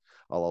attend.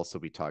 I'll also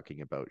be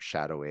talking about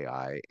shadow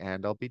AI,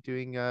 and I'll be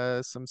doing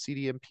some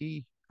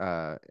CDMP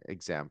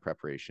exam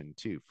preparation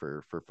too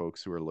for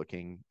folks who are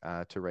looking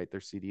to write their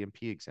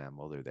CDMP exam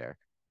while they're there.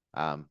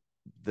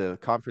 The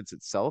conference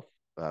itself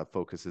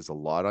focuses a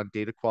lot on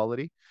data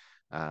quality.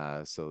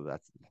 So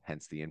that's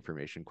hence the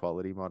information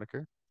quality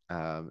moniker,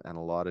 and a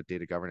lot of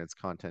data governance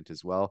content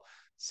as well.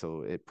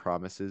 So it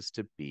promises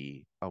to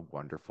be a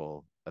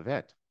wonderful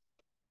event.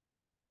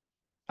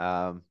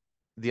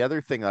 The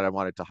other thing that I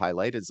wanted to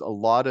highlight is a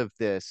lot of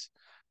this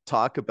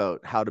talk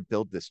about how to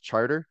build this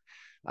charter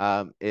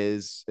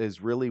is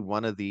really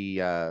one of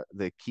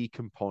the key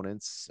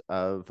components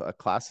of a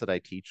class that I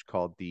teach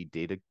called the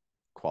Data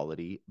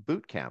Quality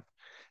Bootcamp.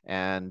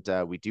 And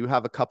we do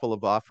have a couple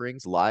of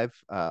offerings, live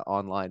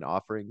online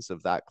offerings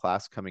of that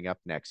class coming up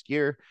next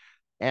year.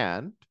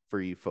 And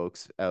for you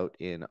folks out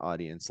in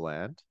audience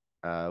land,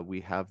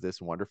 we have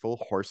this wonderful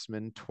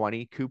Horseman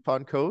 20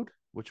 coupon code,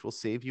 which will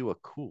save you a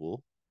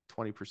cool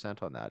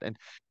 20% on that. And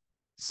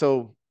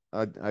so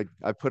I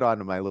put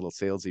on my little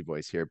salesy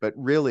voice here, but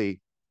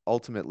really,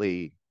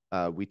 ultimately,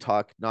 we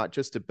talk not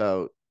just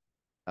about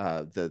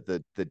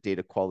the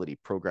data quality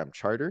program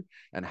charter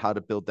and how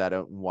to build that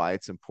out and why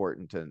it's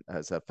important and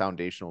as a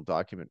foundational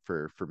document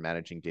for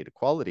managing data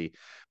quality,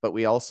 but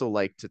we also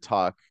like to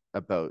talk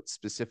about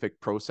specific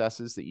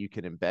processes that you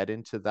can embed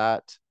into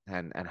that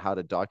and how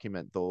to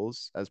document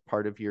those as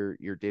part of your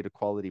data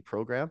quality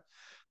program.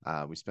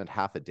 We spent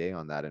half a day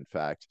on that, in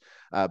fact.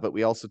 But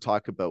we also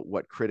talk about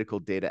what critical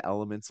data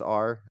elements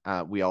are.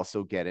 We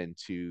also get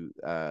into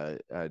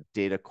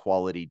data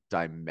quality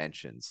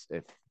dimensions.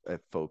 If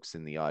folks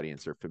in the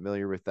audience are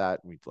familiar with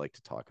that, we'd like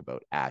to talk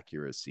about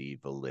accuracy,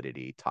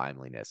 validity,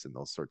 timeliness, and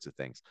those sorts of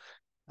things.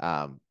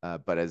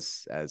 But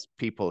as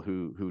people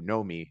who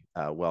know me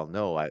well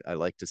know, I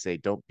like to say,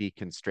 don't be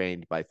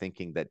constrained by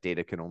thinking that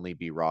data can only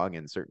be wrong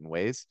in certain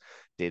ways.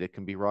 Data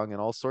can be wrong in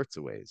all sorts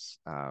of ways,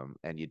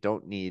 and you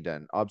don't need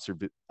an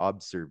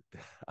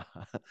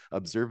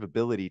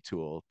observability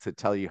tool to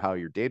tell you how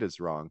your data is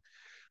wrong.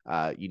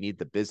 You need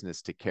the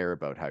business to care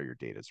about how your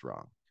data is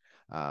wrong.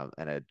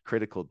 And a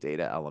critical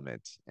data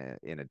element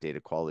in a data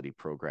quality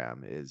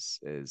program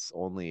is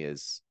only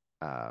as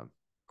uh,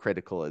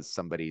 critical as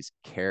somebody's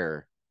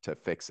care to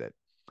fix it.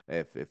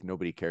 If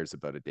nobody cares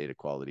about a data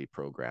quality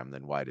program,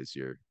 then why does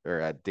your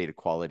or a data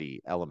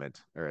quality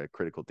element or a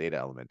critical data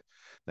element,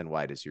 then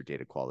why does your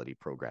data quality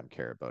program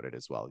care about it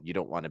as well? You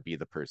don't want to be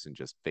the person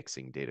just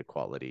fixing data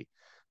quality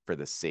for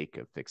the sake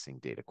of fixing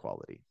data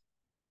quality.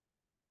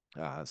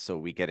 So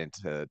we get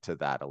into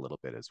that a little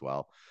bit as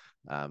well.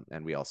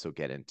 And we also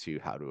get into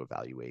how to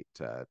evaluate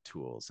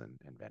tools and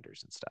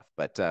vendors and stuff.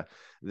 But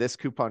this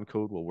coupon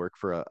code will work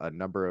for a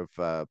number of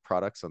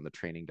products on the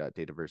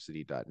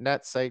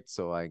training.dataversity.net site.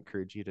 So I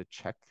encourage you to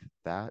check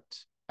that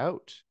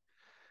out.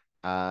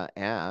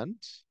 And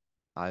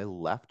I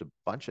left a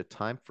bunch of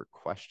time for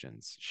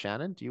questions.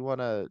 Shannon, do you want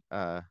to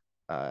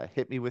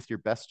hit me with your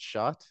best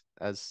shot,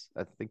 as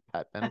I think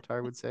Pat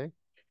Benatar would say?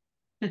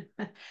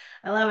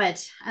 I love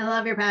it. I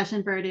love your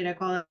passion for data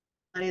quality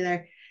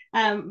there.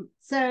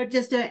 So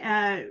just to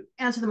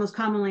answer the most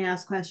commonly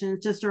asked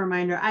questions, just a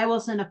reminder, I will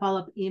send a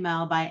follow-up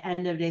email by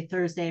end of day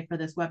Thursday for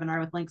this webinar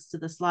with links to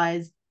the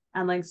slides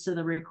and links to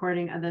the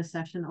recording of this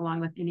session, along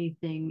with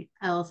anything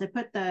else. I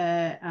put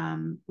the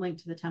link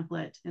to the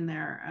template in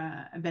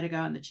there a bit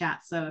ago in the chat.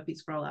 So if you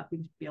scroll up,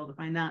 you'll be able to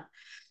find that.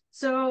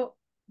 So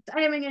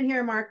diving in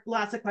here, Mark,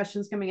 lots of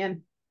questions coming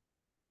in.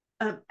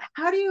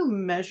 How do you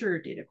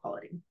measure data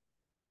quality?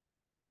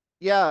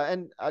 Yeah,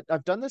 and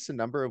I've done this a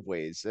number of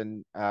ways.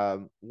 And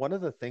one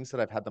of the things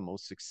that I've had the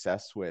most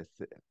success with,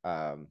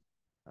 um,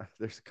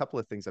 there's a couple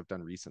of things I've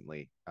done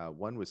recently.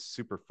 One was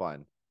super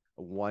fun.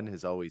 One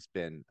has always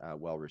been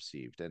well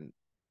received, and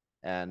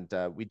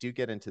we do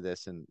get into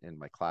this in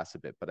my class a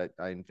bit. But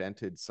I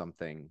invented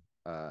something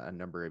a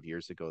number of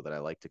years ago that I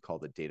like to call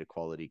the data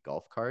quality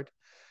golf card.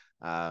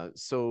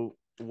 So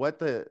what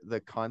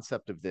the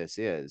concept of this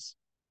is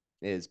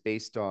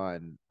based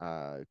on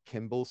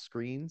Kimball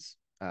screens.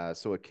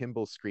 So a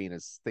Kimball screen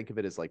is, think of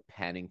it as like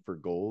panning for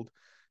gold,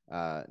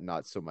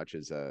 not so much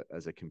as a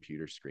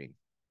computer screen.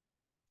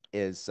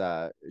 Is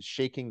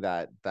shaking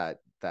that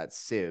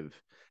sieve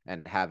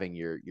and having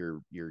your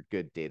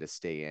good data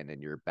stay in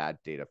and your bad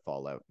data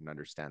fall out and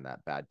understand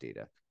that bad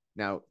data.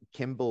 Now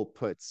Kimball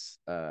puts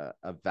a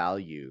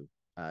value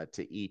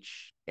to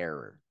each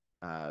error.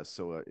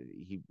 So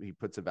he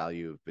puts a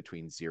value of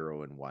between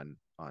 0 and 1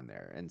 on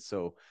there, and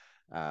so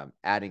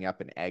adding up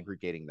and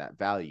aggregating that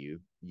value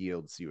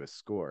yields you a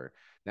score.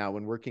 Now,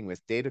 when working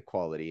with data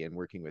quality and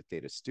working with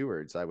data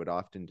stewards, I would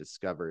often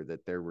discover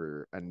that there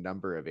were a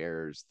number of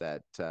errors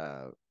that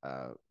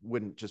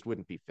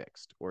wouldn't be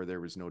fixed, or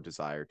there was no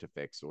desire to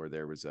fix, or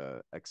there was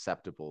a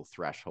acceptable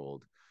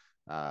threshold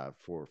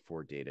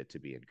for data to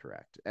be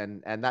incorrect,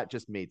 and that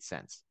just made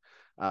sense.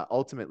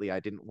 Ultimately, I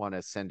didn't want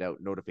to send out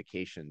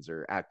notifications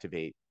or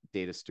activate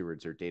data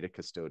stewards or data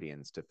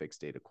custodians to fix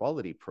data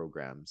quality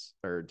programs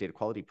or data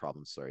quality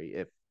problems.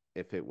 Sorry,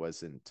 if it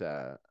wasn't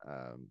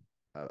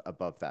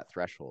above that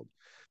threshold.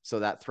 So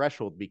that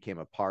threshold became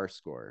a par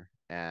score,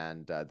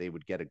 and they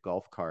would get a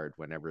golf card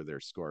whenever their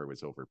score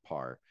was over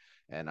par,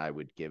 and I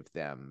would give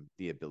them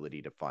the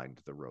ability to find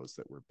the rows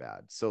that were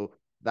bad. So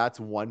that's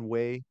one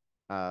way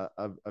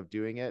of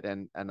doing it,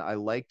 and I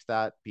liked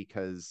that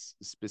because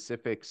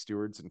specific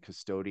stewards and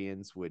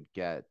custodians would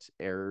get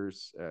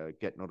errors,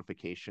 get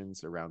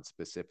notifications around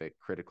specific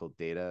critical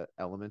data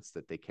elements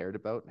that they cared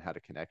about and had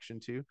a connection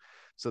to.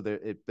 So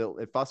that it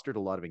fostered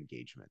a lot of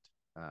engagement.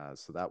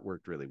 So that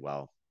worked really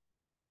well.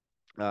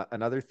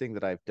 Another thing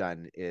that I've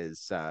done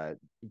is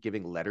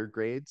giving letter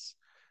grades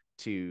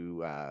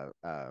to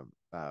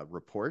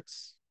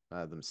reports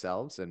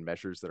themselves and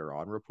measures that are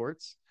on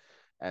reports.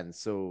 And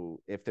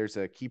so if there's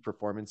a key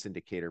performance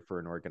indicator for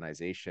an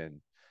organization,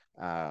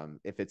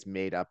 if it's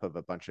made up of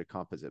a bunch of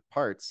composite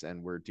parts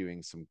and we're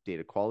doing some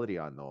data quality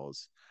on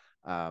those,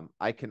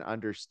 I can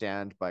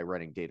understand by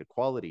running data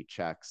quality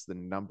checks the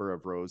number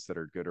of rows that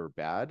are good or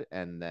bad,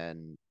 and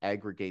then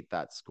aggregate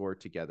that score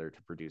together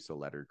to produce a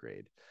letter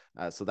grade.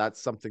 So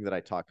that's something that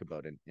I talk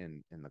about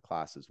in the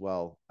class as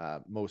well.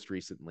 Most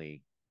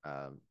recently,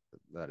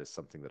 that is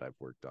something that I've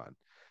worked on,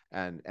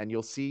 and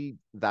you'll see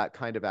that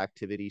kind of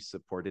activity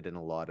supported in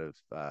a lot of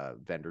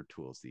vendor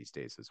tools these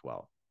days as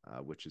well,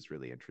 which is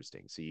really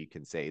interesting. So you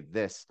can say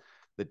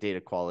the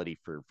data quality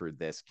for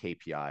this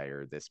KPI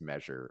or this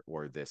measure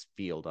or this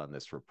field on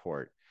this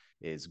report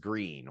is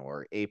green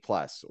or A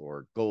plus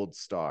or gold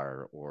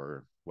star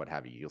or what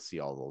have you. You'll see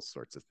all those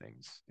sorts of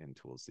things in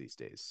tools these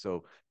days.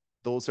 So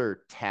those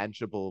are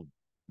tangible,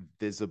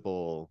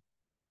 visible,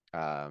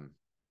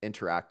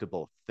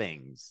 interactable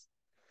things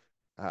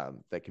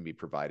that can be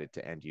provided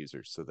to end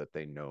users so that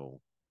they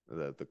know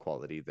the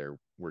quality they're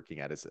working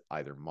at is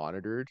either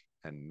monitored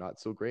and not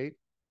so great,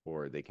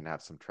 or they can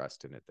have some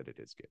trust in it that it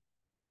is good.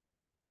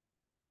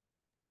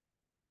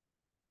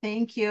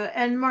 Thank you.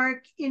 And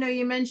Mark,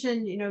 you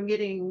mentioned,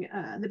 getting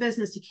the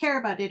business to care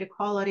about data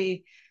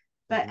quality,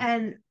 but Mhm.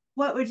 and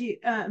what would you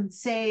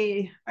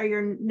say are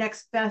your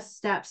next best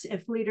steps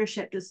if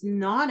leadership does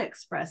not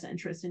express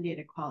interest in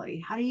data quality?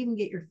 How do you even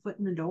get your foot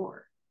in the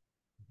door?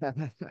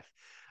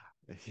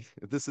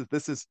 this is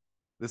this is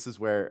this is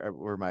where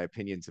my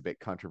opinion's a bit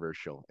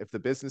controversial. If the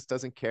business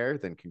doesn't care,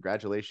 then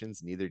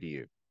congratulations, neither do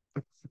you.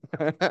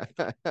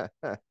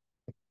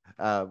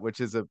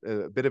 Which is a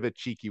bit of a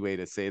cheeky way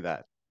to say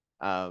that.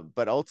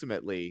 But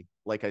ultimately,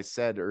 like I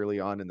said early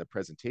on in the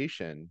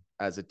presentation,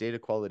 as a data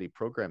quality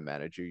program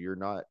manager, you're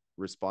not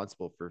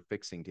responsible for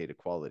fixing data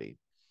quality.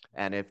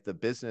 And if the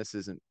business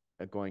isn't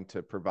going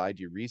to provide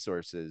you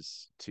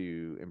resources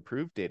to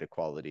improve data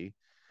quality,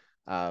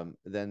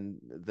 then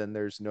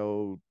there's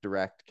no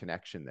direct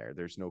connection there.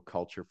 There's no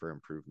culture for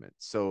improvement.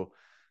 So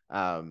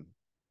um,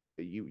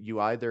 you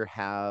either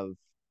have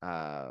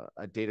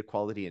a data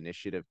quality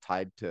initiative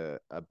tied to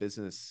a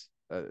business,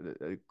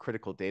 a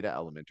critical data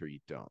element, or you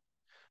don't.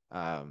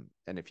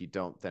 And if you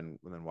don't, then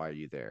why are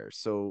you there?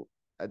 So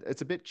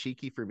it's a bit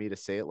cheeky for me to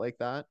say it like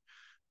that.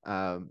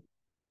 Um,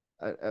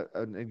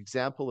 an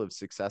example of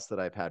success that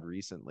I've had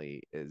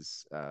recently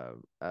is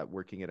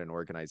working at an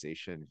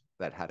organization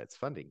that had its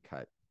funding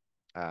cut.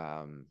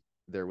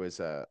 There was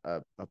a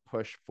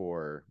push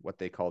for what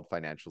they called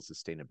financial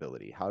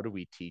sustainability. How do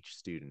we teach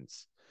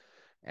students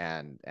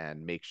and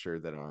make sure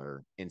that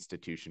our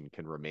institution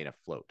can remain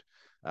afloat?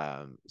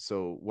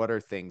 So what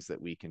are things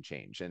that we can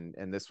change?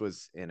 And this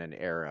was in an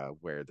era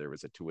where there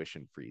was a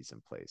tuition freeze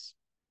in place.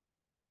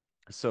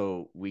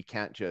 So we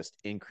can't just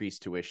increase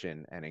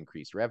tuition and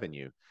increase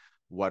revenue.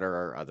 What are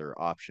our other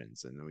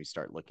options? And then we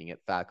start looking at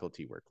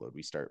faculty workload.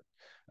 We start,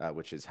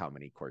 which is how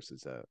many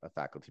courses a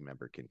faculty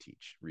member can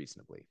teach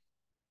reasonably.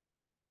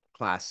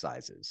 Class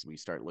sizes. We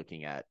start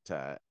looking at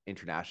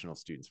international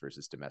students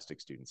versus domestic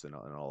students and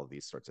all of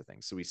these sorts of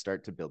things. So we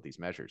start to build these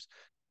measures.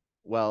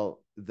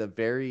 Well, the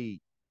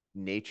very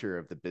nature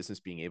of the business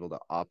being able to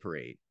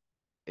operate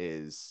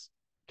is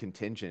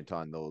contingent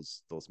on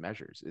those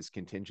measures, is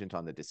contingent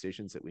on the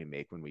decisions that we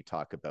make when we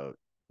talk about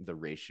the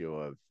ratio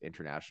of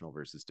international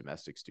versus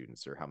domestic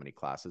students or how many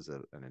classes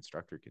an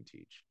instructor can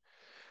teach.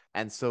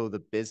 And so the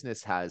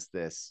business has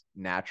this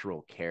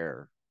natural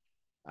care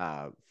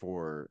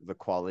for the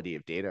quality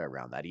of data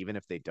around that, even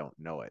if they don't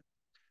know it.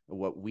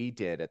 What we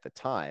did at the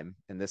time,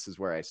 and this is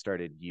where I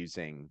started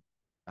using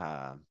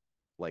uh,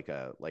 like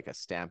a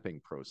stamping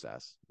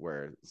process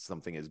where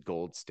something is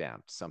gold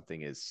stamped,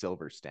 something is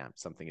silver stamped,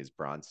 something is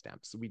bronze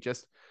stamped. So we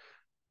just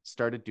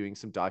started doing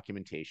some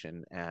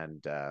documentation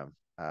and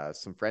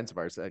some friends of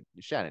ours,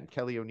 Shannon,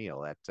 Kelly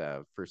O'Neill at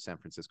First San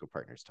Francisco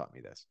Partners taught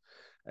me this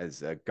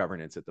as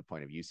governance at the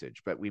point of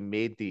usage. But we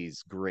made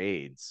these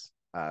grades,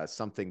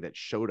 something that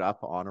showed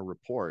up on a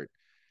report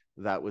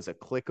that was a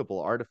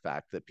clickable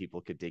artifact that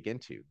people could dig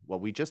into. Well,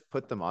 we just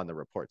put them on the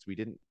reports. We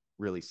didn't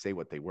really say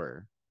what they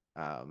were,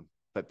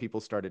 but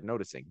people started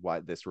noticing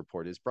why this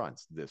report is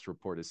bronze, this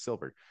report is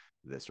silver,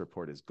 this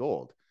report is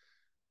gold,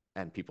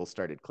 and people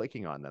started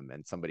clicking on them.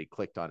 And somebody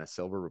clicked on a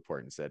silver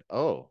report and said,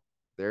 oh,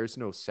 there's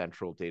no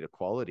central data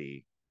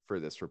quality for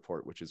this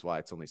report, which is why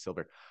it's only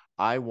silver.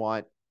 I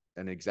want,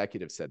 an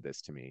executive said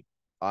this to me,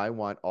 I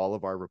want all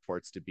of our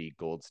reports to be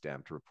gold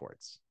stamped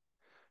reports.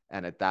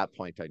 And at that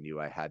point, I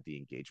knew I had the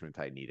engagement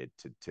I needed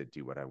to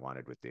do what I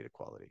wanted with data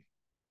quality.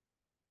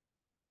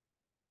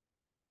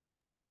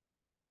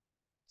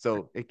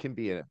 So it can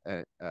be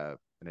an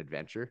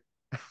adventure.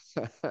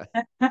 But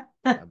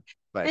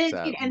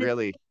And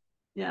really,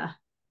 yeah,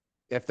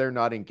 if they're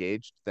not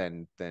engaged,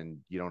 then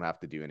you don't have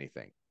to do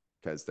anything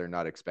because they're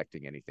not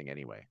expecting anything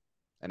anyway.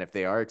 And if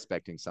they are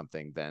expecting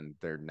something, then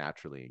they're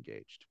naturally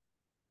engaged.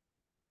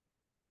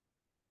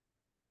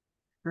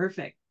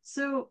 perfect.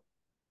 So,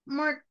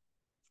 Mark,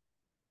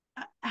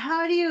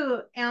 how do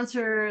you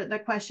answer the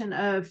question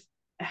of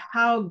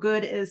how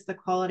good is the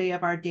quality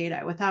of our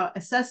data? Without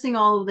assessing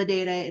all of the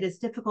data, it is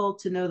difficult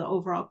to know the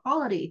overall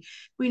quality.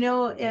 We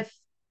know Mhm. if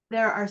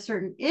there are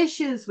certain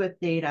issues with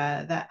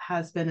data that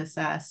has been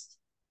assessed,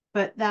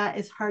 but that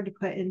is hard to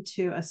put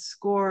into a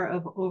score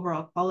of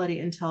overall quality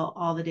until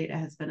all the data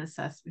has been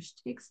assessed, which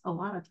takes a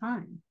lot of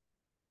time.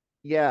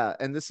 Yeah,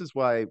 and this is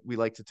why we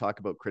like to talk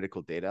about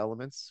critical data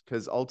elements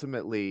because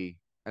ultimately,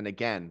 and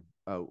again,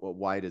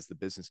 why does the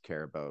business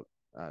care about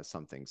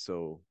something?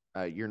 So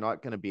you're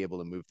not going to be able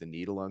to move the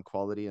needle on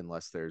quality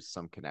unless there's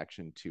some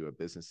connection to a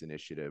business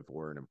initiative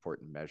or an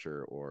important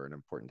measure or an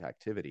important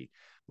activity,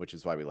 which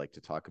is why we like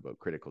to talk about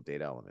critical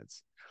data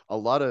elements. A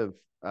lot of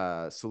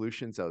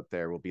solutions out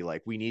there will be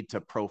like, we need to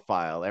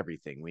profile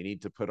everything. We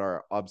need to put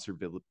our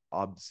observability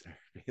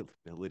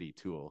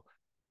tool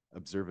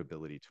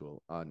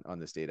on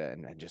this data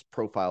and just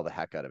profile the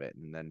heck out of it.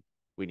 And then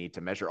we need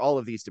to measure all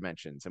of these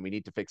dimensions and we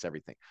need to fix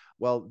everything.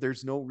 Well,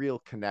 there's no real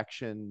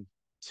connection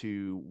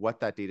to what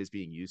that data is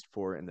being used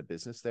for in the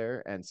business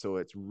there. And so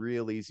it's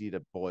real easy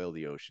to boil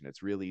the ocean.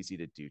 It's real easy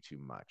to do too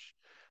much.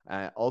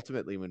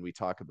 Ultimately, when we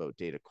talk about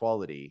data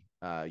quality,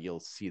 you'll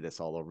see this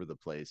all over the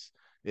place.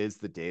 Is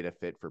the data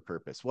fit for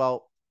purpose?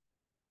 Well,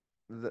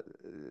 th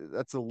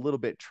that's a little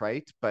bit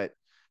trite, but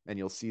and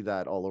you'll see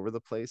that all over the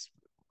place.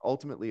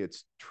 Ultimately,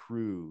 it's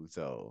true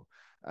though.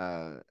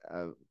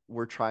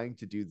 We're trying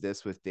to do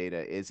this with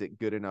data. Is it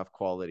good enough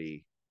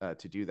quality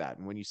to do that?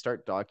 And when you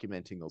start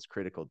documenting those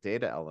critical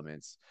data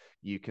elements,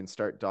 you can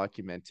start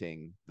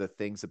documenting the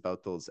things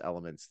about those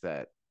elements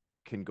that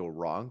can go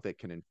wrong, that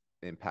can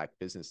impact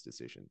business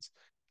decisions.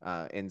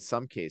 In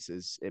some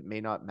cases, it may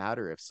not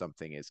matter if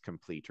something is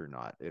complete or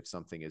not, if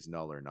something is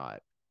null or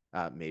not.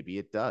 Maybe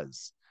it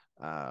does.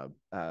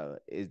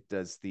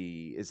 Is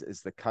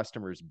the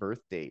customer's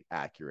birth date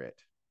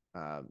accurate?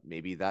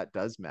 Maybe that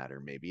does matter.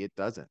 Maybe it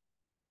doesn't.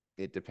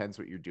 It depends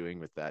what you're doing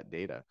with that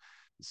data.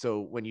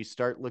 So when you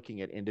start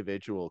looking at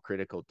individual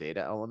critical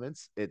data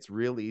elements, it's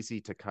real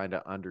easy to kind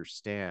of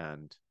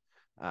understand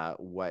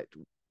what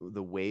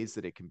the ways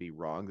that it can be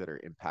wrong that are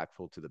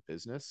impactful to the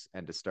business,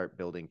 and to start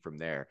building from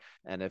there.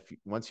 And if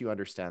once you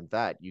understand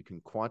that, you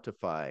can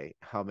quantify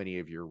how many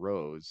of your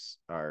rows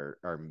are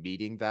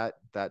meeting that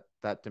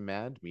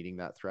demand, meeting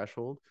that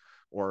threshold,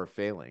 or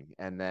failing.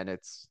 And then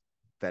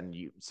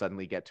you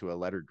suddenly get to a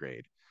letter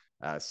grade.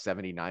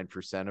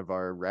 79% of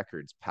our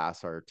records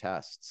pass our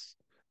tests,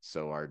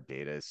 so our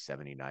data is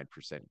 79%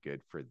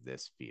 good for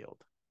this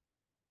field.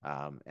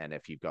 And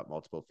if you've got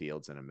multiple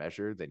fields in a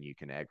measure, then you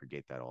can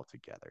aggregate that all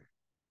together.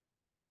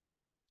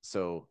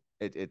 So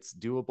it's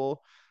doable,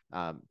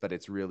 but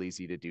it's real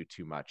easy to do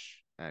too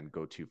much and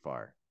go too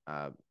far.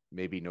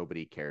 Maybe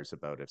nobody cares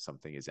about if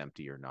something is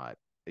empty or not.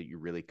 You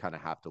really kind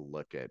of have to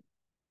look at,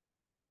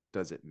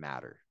 does it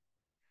matter?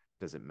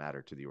 Does it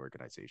matter to the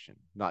organization?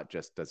 Not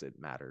just does it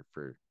matter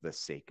for the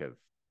sake of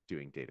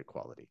doing data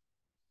quality.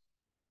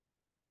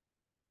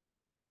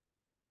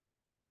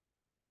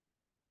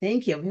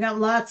 Thank you. We've got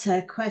lots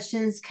of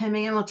questions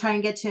coming in. We'll try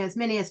and get to as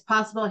many as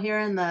possible here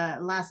in the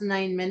last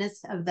 9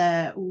 minutes of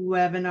the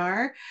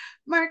webinar.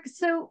 Mark,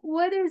 so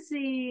what is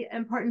the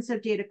importance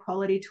of data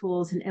quality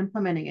tools in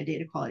implementing a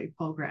data quality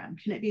program?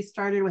 Can it be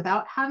started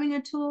without having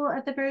a tool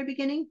at the very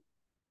beginning?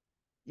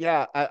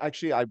 Yeah,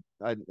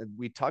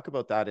 we talk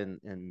about that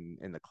in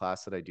the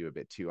class that I do a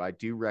bit too. I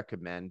do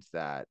recommend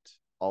that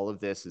all of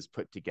this is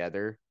put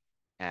together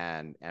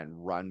and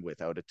run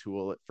without a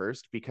tool at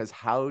first, because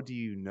how do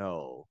you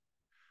know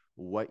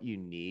what you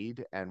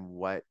need and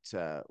what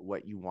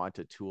you want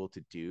a tool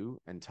to do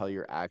until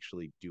you're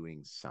actually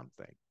doing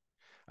something?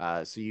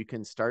 So you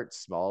can start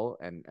small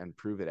and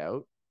prove it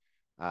out.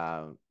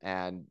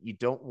 And you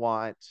don't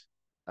want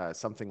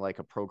something like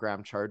a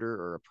program charter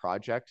or a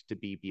project to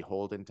be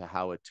beholden to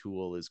how a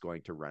tool is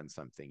going to run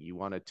something. You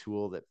want a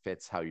tool that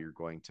fits how you're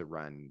going to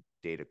run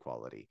data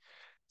quality.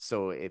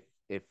 So if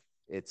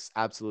it's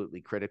absolutely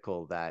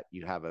critical that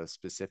you have a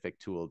specific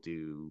tool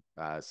do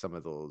some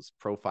of those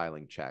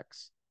profiling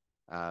checks,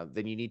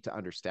 then you need to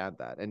understand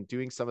that. And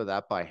doing some of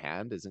that by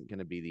hand isn't going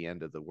to be the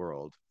end of the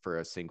world for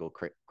a single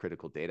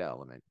critical data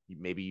element.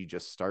 Maybe you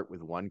just start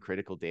with one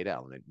critical data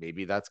element.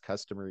 Maybe that's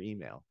customer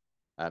email.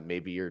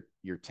 Maybe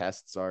your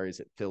tests are, is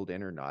it filled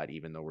in or not,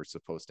 even though we're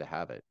supposed to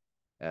have it.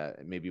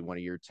 Maybe one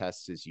of your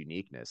tests is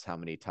uniqueness. How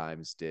many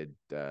times do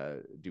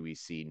we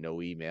see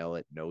no email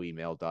at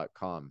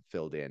noemail.com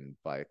filled in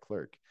by a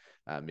clerk?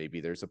 Maybe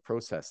there's a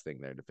process thing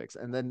there to fix.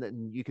 And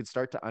then you can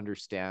start to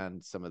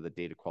understand some of the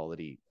data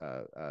quality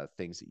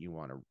things that you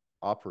want to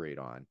operate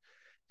on.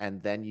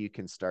 And then you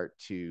can start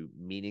to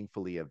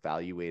meaningfully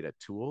evaluate a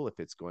tool if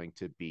it's going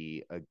to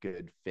be a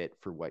good fit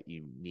for what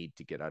you need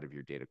to get out of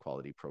your data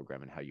quality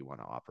program and how you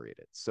want to operate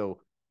it. So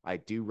I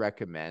do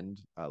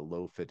recommend a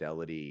low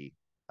fidelity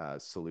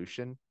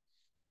solution,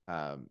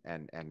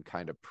 and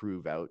kind of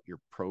prove out your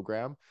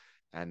program,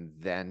 and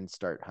then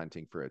start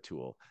hunting for a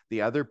tool.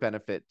 The other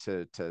benefit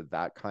to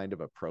that kind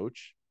of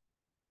approach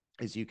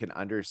is you can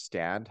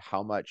understand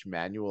how much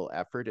manual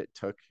effort it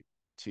took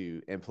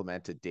to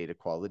implement a data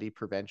quality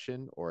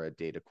prevention or a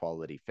data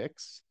quality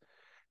fix.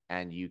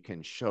 And you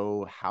can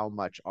show how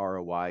much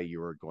ROI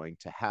you're going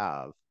to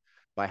have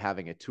by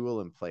having a tool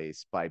in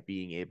place, by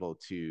being able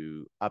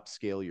to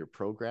upscale your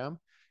program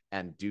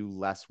and do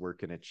less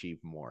work and achieve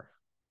more.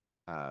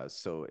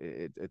 So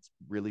it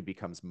really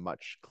becomes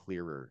much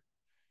clearer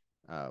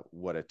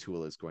what a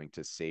tool is going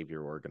to save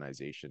your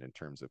organization in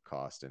terms of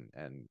cost,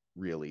 and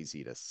real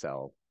easy to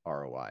sell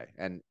ROI.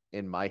 And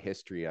in my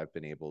history, I've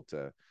been able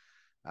to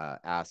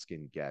ask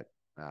and get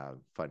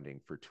funding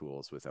for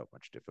tools without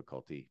much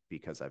difficulty,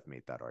 because I've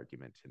made that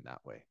argument in that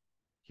way.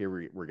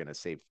 Here we're going to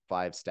save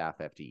 5 staff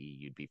FTE.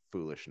 You'd be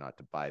foolish not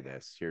to buy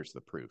this. Here's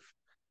the proof.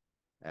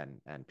 And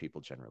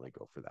people generally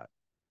go for that.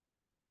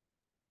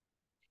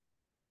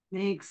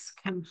 Makes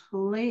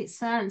complete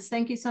sense.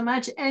 Thank you so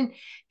much. And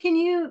can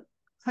you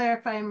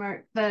clarify,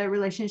 Mark, the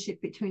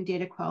relationship between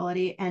data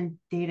quality and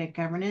data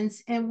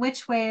governance? In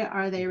which way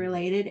are they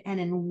related, and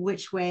in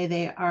which way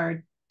they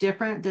are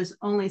different? There's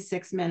only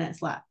 6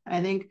 minutes left. I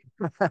think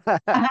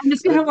I'm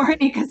just going to warn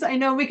you, because I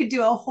know we could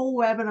do a whole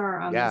webinar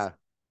on this.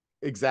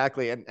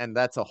 Exactly, and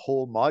that's a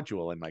whole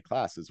module in my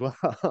class as well.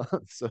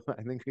 So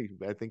I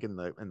think in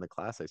the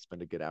class I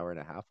spent a good hour and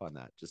a half on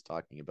that, just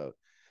talking about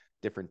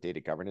different data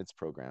governance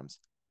programs.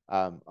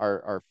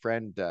 Our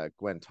friend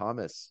Gwen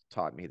Thomas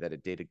taught me that a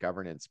data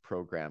governance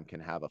program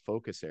can have a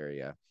focus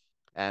area,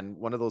 and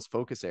one of those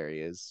focus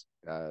areas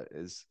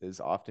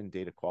is often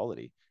data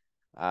quality.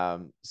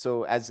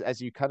 So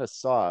as you kind of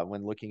saw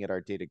when looking at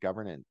our data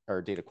governance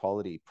or data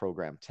quality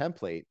program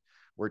template,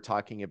 we're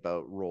talking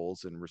about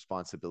roles and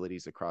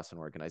responsibilities across an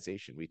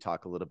organization. We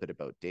talk a little bit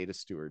about data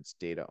stewards,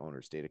 data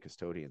owners, data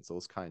custodians,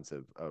 those kinds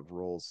of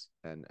roles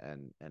and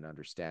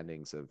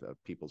understandings of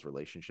people's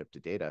relationship to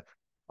data.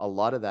 A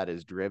lot of that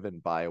is driven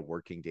by a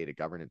working data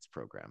governance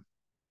program.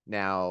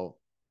 Now,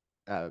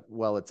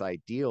 well, it's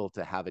ideal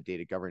to have a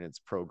data governance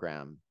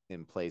program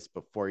in place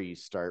before you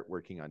start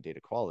working on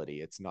data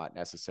quality. It's not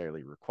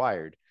necessarily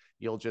required.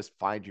 You'll just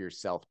find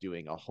yourself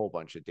doing a whole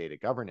bunch of data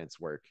governance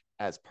work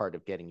as part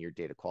of getting your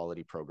data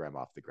quality program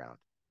off the ground,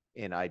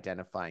 in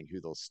identifying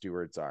who those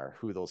stewards are,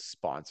 who those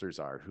sponsors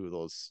are, who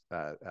those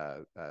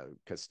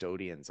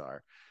custodians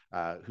are,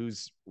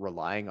 who's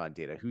relying on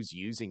data, who's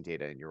using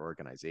data in your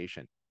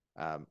organization.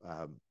 um,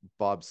 um,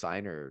 Bob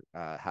Seiner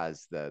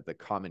has the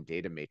common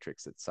data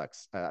matrix that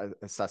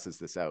susses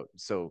this out.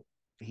 So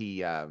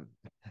he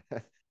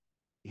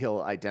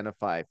he'll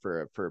identify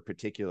for a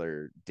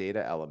particular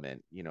data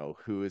element, you know,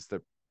 who is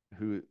the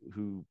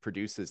who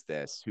produces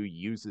this, who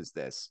uses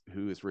this,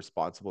 who is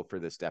responsible for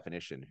this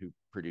definition, who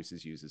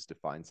produces, uses,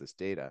 defines this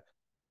data,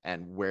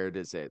 and where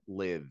does it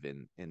live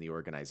in the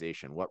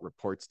organization? What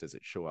reports does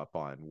it show up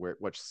on? Where,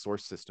 what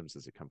source systems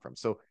does it come from?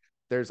 So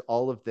there's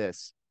all of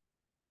this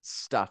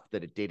stuff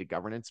that a data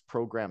governance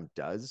program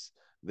does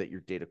that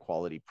your data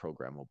quality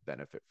program will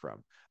benefit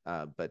from.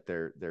 But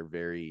they're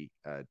very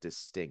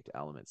distinct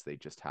elements. They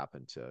just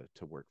happen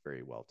to work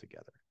very well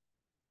together.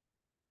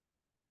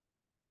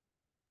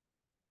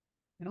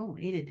 No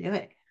way to do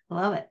it.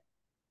 Love it.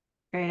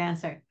 Great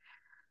answer.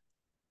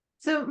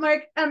 So,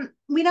 Mark,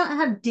 we don't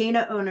have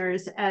data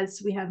owners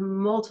as we have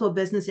multiple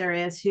business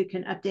areas who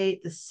can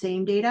update the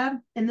same data.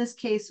 In this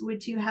case,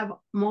 would you have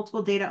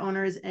multiple data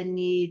owners and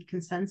need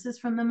consensus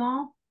from them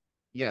all?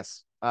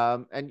 Yes.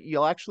 And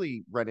you'll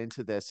actually run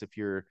into this if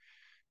you're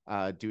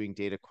doing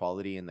data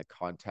quality in the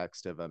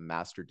context of a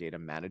master data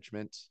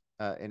management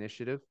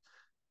initiative.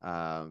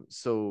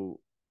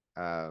 So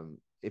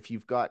if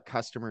you've got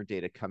customer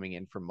data coming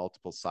in from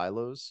multiple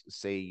silos,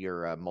 say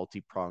you're a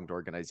multi-pronged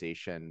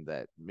organization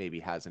that maybe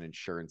has an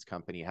insurance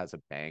company, has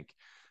a bank,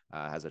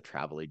 has a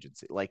travel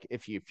agency, like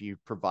if you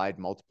provide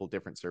multiple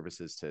different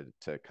services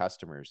to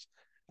customers,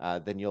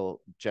 then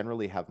you'll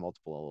generally have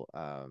multiple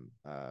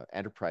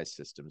enterprise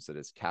systems that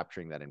is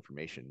capturing that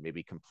information,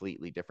 maybe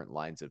completely different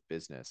lines of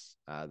business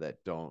that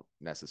don't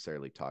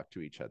necessarily talk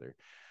to each other.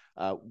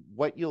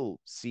 What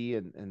you'll see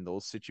in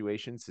those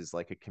situations is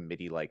like a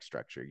committee-like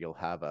structure. You'll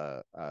have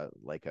a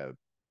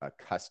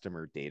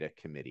customer data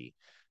committee.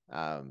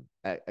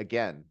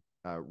 Again,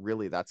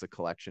 really, that's a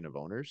collection of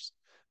owners,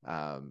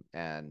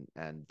 and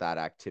that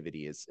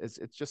activity is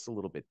it's just a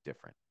little bit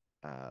different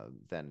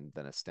than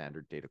a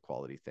standard data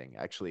quality thing.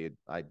 Actually,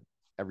 I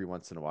every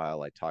once in a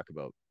while I talk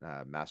about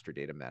master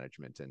data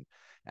management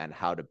and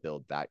how to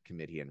build that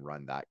committee and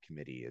run that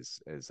committee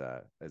as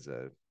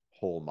a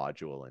whole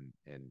module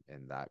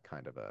in that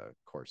kind of a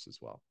course as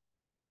well.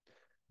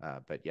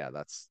 But yeah,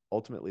 that's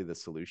ultimately the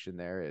solution.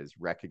 There is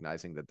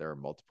recognizing that there are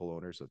multiple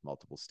owners with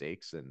multiple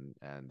stakes, and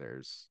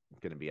there's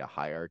going to be a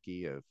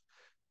hierarchy of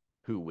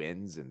who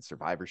wins and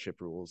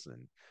survivorship rules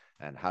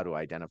and how to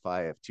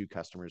identify if two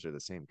customers are the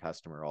same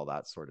customer, all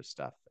that sort of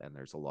stuff. And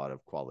there's a lot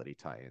of quality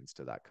tie-ins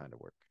to that kind of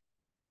work.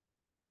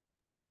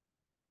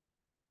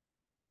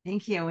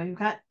 Thank you. We've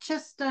got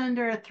just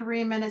under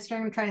 3 minutes here.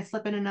 I'm going to try to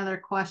slip in another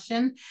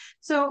question.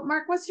 So,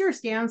 Mark, what's your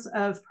stance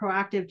of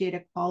proactive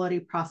data quality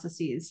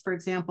processes? For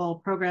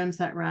example, programs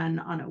that run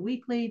on a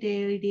weekly,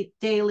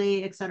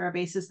 daily, et cetera,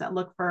 basis that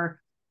look for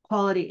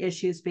quality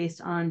issues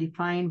based on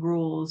defined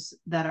rules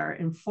that are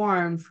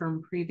informed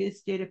from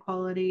previous data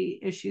quality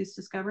issues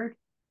discovered?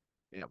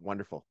 Yeah,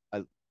 wonderful.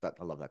 I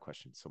love that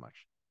question so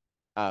much.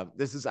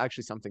 This is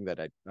actually something that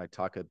I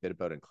talk a bit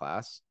about in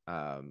class.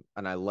 And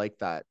I like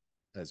that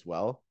as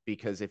well,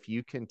 because if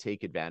you can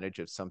take advantage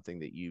of something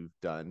that you've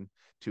done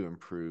to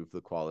improve the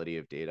quality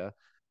of data,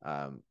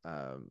 um,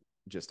 um,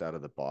 just out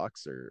of the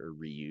box, or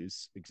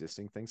reuse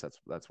existing things,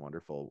 that's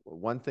wonderful.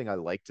 One thing I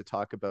like to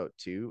talk about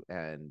too,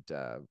 and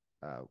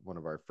one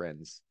of our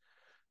friends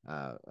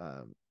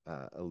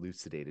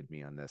elucidated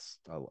me on this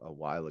a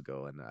while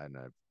ago, and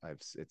I've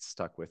it's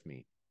stuck with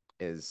me,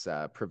 is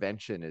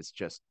prevention is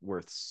just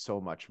worth so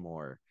much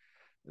more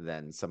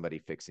than somebody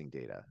fixing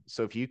data.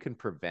 So if you can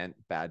prevent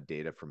bad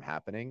data from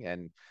happening,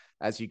 and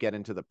as you get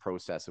into the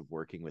process of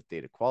working with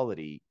data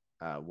quality,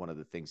 one of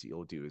the things that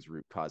you'll do is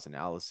root cause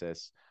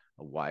analysis.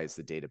 Why is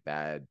the data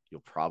bad?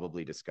 You'll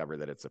probably discover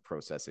that it's a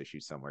process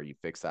issue somewhere. You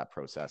fix that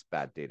process,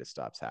 bad data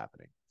stops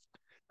happening.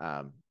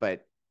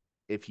 But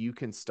if you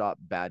can stop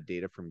bad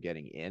data from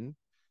getting in,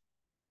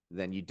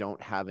 then you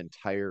don't have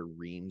entire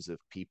reams of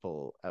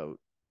people out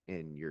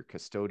in your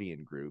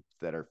custodian group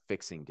that are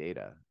fixing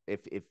data.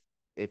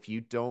 If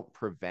you don't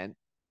prevent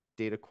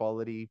data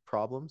quality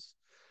problems,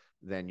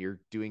 then you're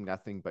doing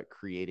nothing but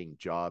creating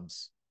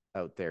jobs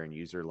out there in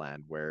user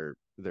land where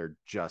they're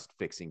just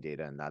fixing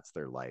data and that's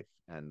their life.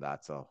 And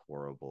that's a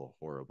horrible,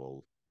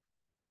 horrible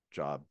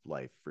job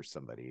life for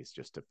somebody, is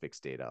just to fix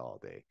data all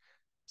day.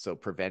 So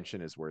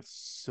prevention is worth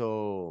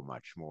so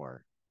much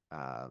more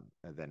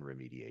than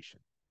remediation.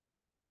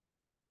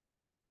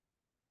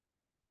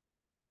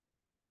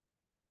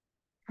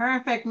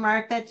 Perfect,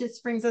 Mark. That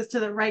just brings us to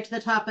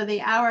the top of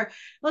the hour.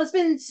 Well, it's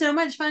been so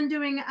much fun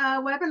doing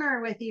a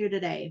webinar with you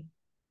today.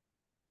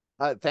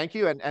 Thank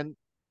you. And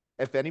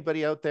if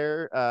anybody out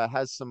there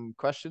has some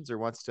questions or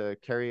wants to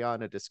carry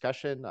on a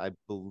discussion, I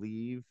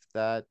believe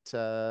that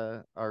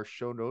our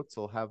show notes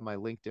will have my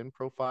LinkedIn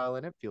profile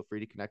in it. Feel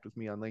free to connect with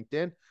me on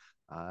LinkedIn.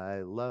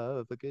 I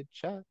love a good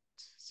chat,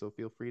 so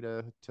feel free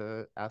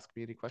to ask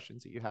me any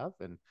questions that you have.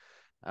 And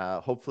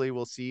hopefully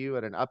we'll see you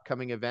at an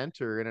upcoming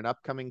event or in an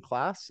upcoming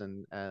class,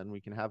 and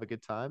we can have a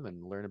good time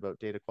and learn about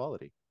data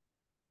quality.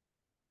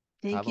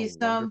 Thank Have a you so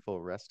much.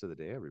 wonderful rest of the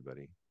day,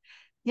 everybody.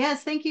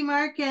 Yes, thank you,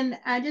 Mark. And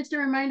just a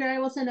reminder, I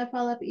will send a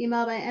follow-up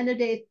email by end of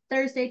day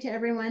Thursday to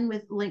everyone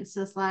with links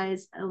to the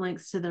slides,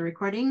 links to the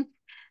recording.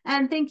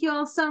 And thank you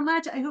all so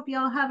much. I hope you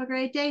all have a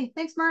great day.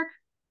 Thanks, Mark.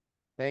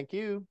 Thank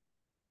you.